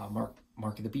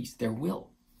mark of the beast. There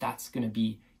will. That's going to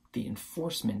be the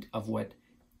enforcement of what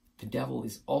the devil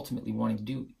is ultimately wanting to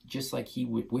do. Just like he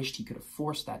wished he could have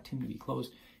forced that tomb to be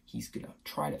closed, he's going to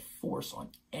try to force on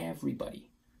everybody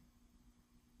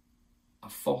a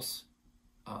false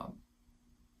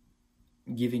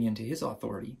giving into his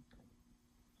authority,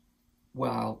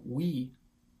 while we,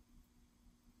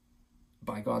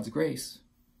 by God's grace,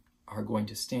 are going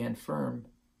to stand firm,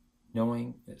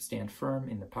 stand firm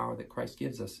in the power that Christ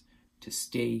gives us to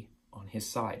stay on his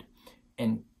side.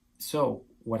 And so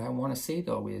what I want to say,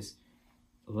 though, is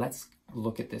let's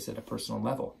look at this at a personal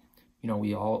level.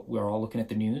 We're all looking at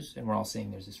the news, and we're all saying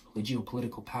there's this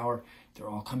religio-political power. They're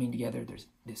all coming together. There's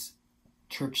this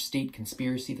church-state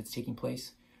conspiracy that's taking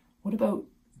place. What about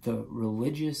the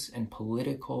religious and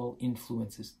political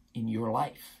influences in your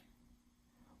life?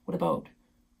 What about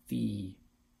the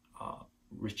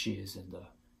riches and the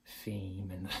fame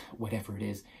and whatever it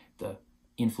is, the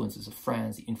influences of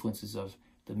friends, the influences of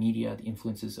the media, the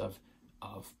influences of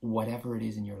whatever it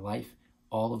is in your life,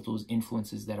 all of those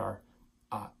influences that are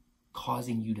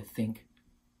causing you to think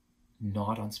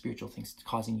not on spiritual things,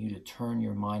 causing you to turn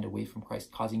your mind away from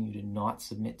Christ, causing you to not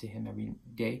submit to him every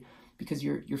day, because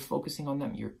you're focusing on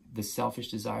them. The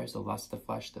selfish desires, the lust of the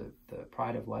flesh, the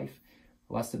pride of life,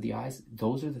 the lust of the eyes.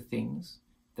 Those are the things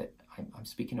that I'm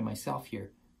speaking to myself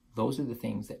here. Those are the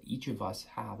things that each of us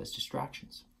have as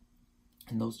distractions.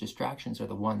 And those distractions are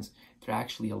the ones that are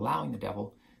actually allowing the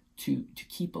devil to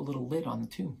keep a little lid on the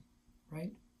tomb,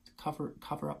 right? To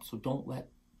cover up, so don't let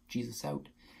Jesus out.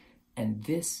 And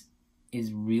this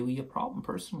is really a problem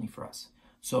personally for us.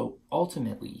 So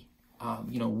ultimately,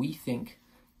 we think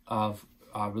of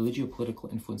religio-political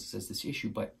influences as this issue,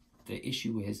 but the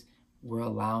issue is we're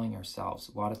allowing ourselves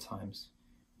a lot of times,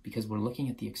 because we're looking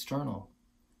at the external,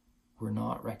 we're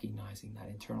not recognizing that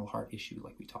internal heart issue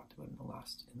like we talked about in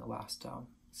the last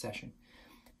session.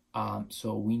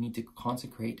 So we need to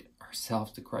consecrate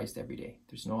ourselves to Christ every day.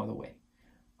 There's no other way.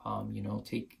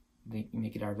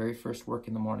 Make it our very first work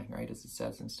in the morning, right? As it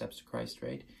says in Steps to Christ,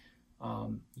 right?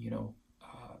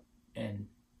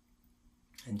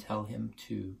 And tell him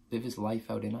to live his life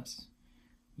out in us.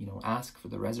 Ask for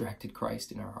the resurrected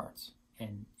Christ in our hearts,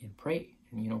 and pray.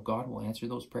 And God will answer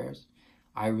those prayers.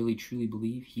 I really truly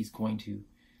believe he's going to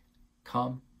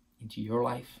come into your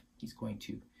life. He's going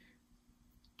to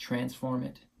transform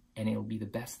it, and it'll be the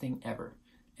best thing ever.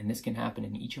 And this can happen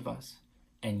in each of us.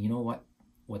 And you know what?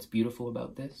 What's beautiful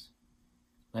about this?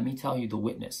 Let me tell you the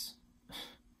witness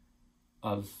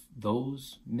of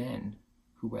those men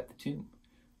who were at the tomb.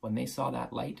 When they saw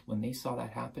that light, when they saw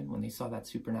that happen, when they saw that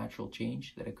supernatural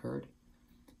change that occurred,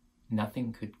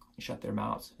 nothing could shut their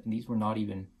mouths. And these were not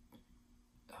even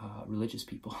religious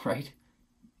people, right?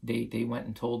 They went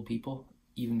and told people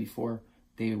even before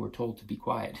they were told to be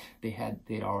quiet.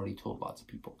 They'd already told lots of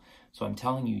people. So I'm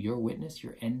telling you, your witness,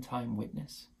 your end time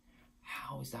witness,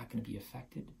 how is that going to be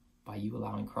affected by you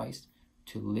allowing Christ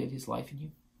to live his life in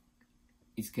you?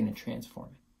 It's going to transform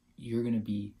it. You're going to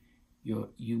be,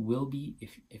 you will be,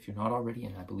 if you're not already,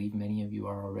 and I believe many of you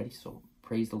are already, so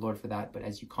praise the Lord for that. But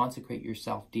as you consecrate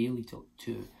yourself daily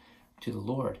to the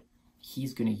Lord,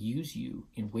 he's going to use you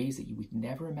in ways that you would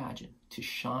never imagine to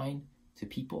shine to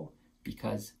people,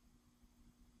 because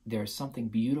there's something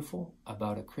beautiful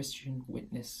about a Christian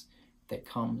witness that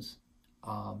comes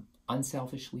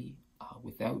unselfishly,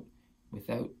 without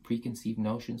preconceived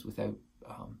notions, without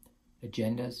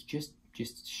agendas,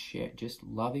 just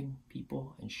loving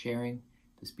people and sharing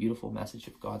this beautiful message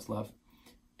of God's love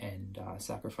and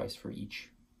sacrifice for each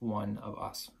one of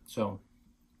us. So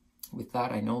with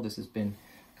that, I know this has been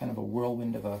kind of a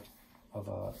whirlwind of a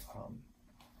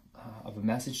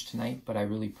message tonight, but I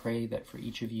really pray that for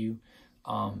each of you,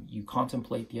 you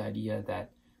contemplate the idea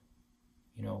that,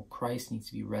 you know, Christ needs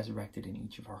to be resurrected in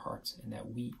each of our hearts, and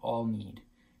that we all need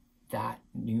that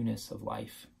newness of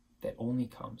life that only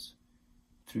comes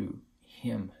through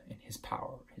him and his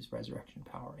power, his resurrection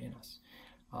power in us.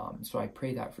 So I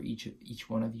pray that for each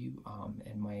one of you,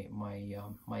 and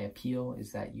my appeal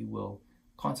is that you will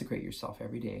consecrate yourself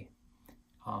every day.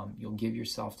 You'll give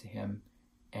yourself to him,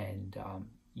 and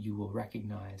you will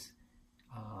recognize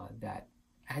that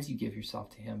as you give yourself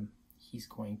to him, he's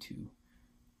going to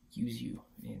use you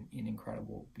in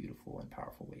incredible, beautiful, and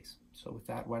powerful ways. So with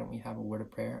that, why don't we have a word of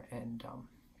prayer, and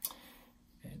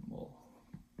we'll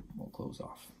close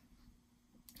off.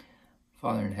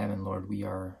 Father in heaven, Lord, we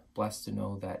are blessed to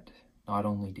know that not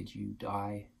only did you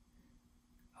die,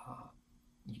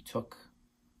 you took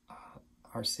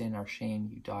our sin, our shame,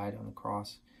 you died on the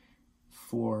cross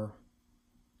for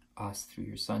us through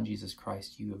your Son, Jesus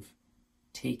Christ. You have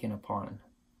taken upon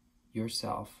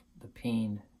yourself the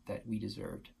pain that we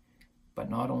deserved. But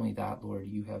not only that, Lord,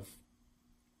 you have,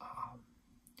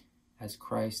 as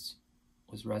Christ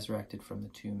was resurrected from the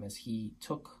tomb, as he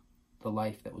took the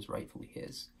life that was rightfully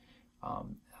his,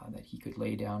 that he could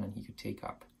lay down and he could take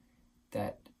up,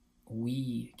 that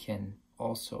we can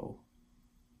also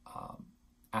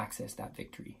access that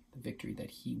victory, the victory that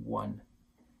he won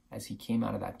as he came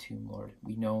out of that tomb, Lord.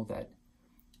 We know that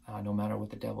no matter what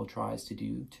the devil tries to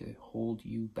do to hold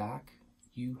you back,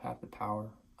 you have the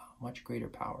power, much greater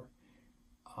power,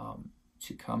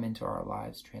 to come into our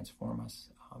lives, transform us,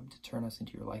 to turn us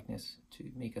into your likeness,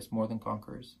 to make us more than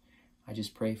conquerors. I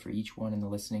just pray for each one in the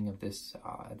listening of this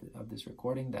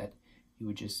recording, that you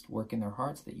would just work in their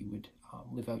hearts, that you would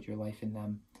live out your life in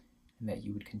them, and that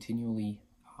you would continually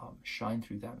shine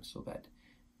through them, so that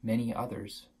many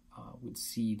others would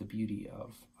see the beauty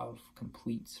of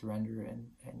complete surrender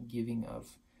and giving of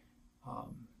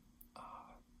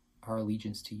our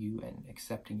allegiance to you and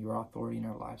accepting your authority in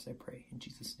our lives. I pray in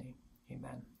Jesus' name,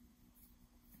 amen.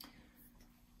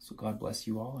 So God bless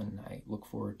you all, and I look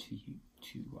forward to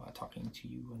talking to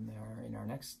you in our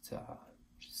next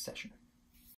session.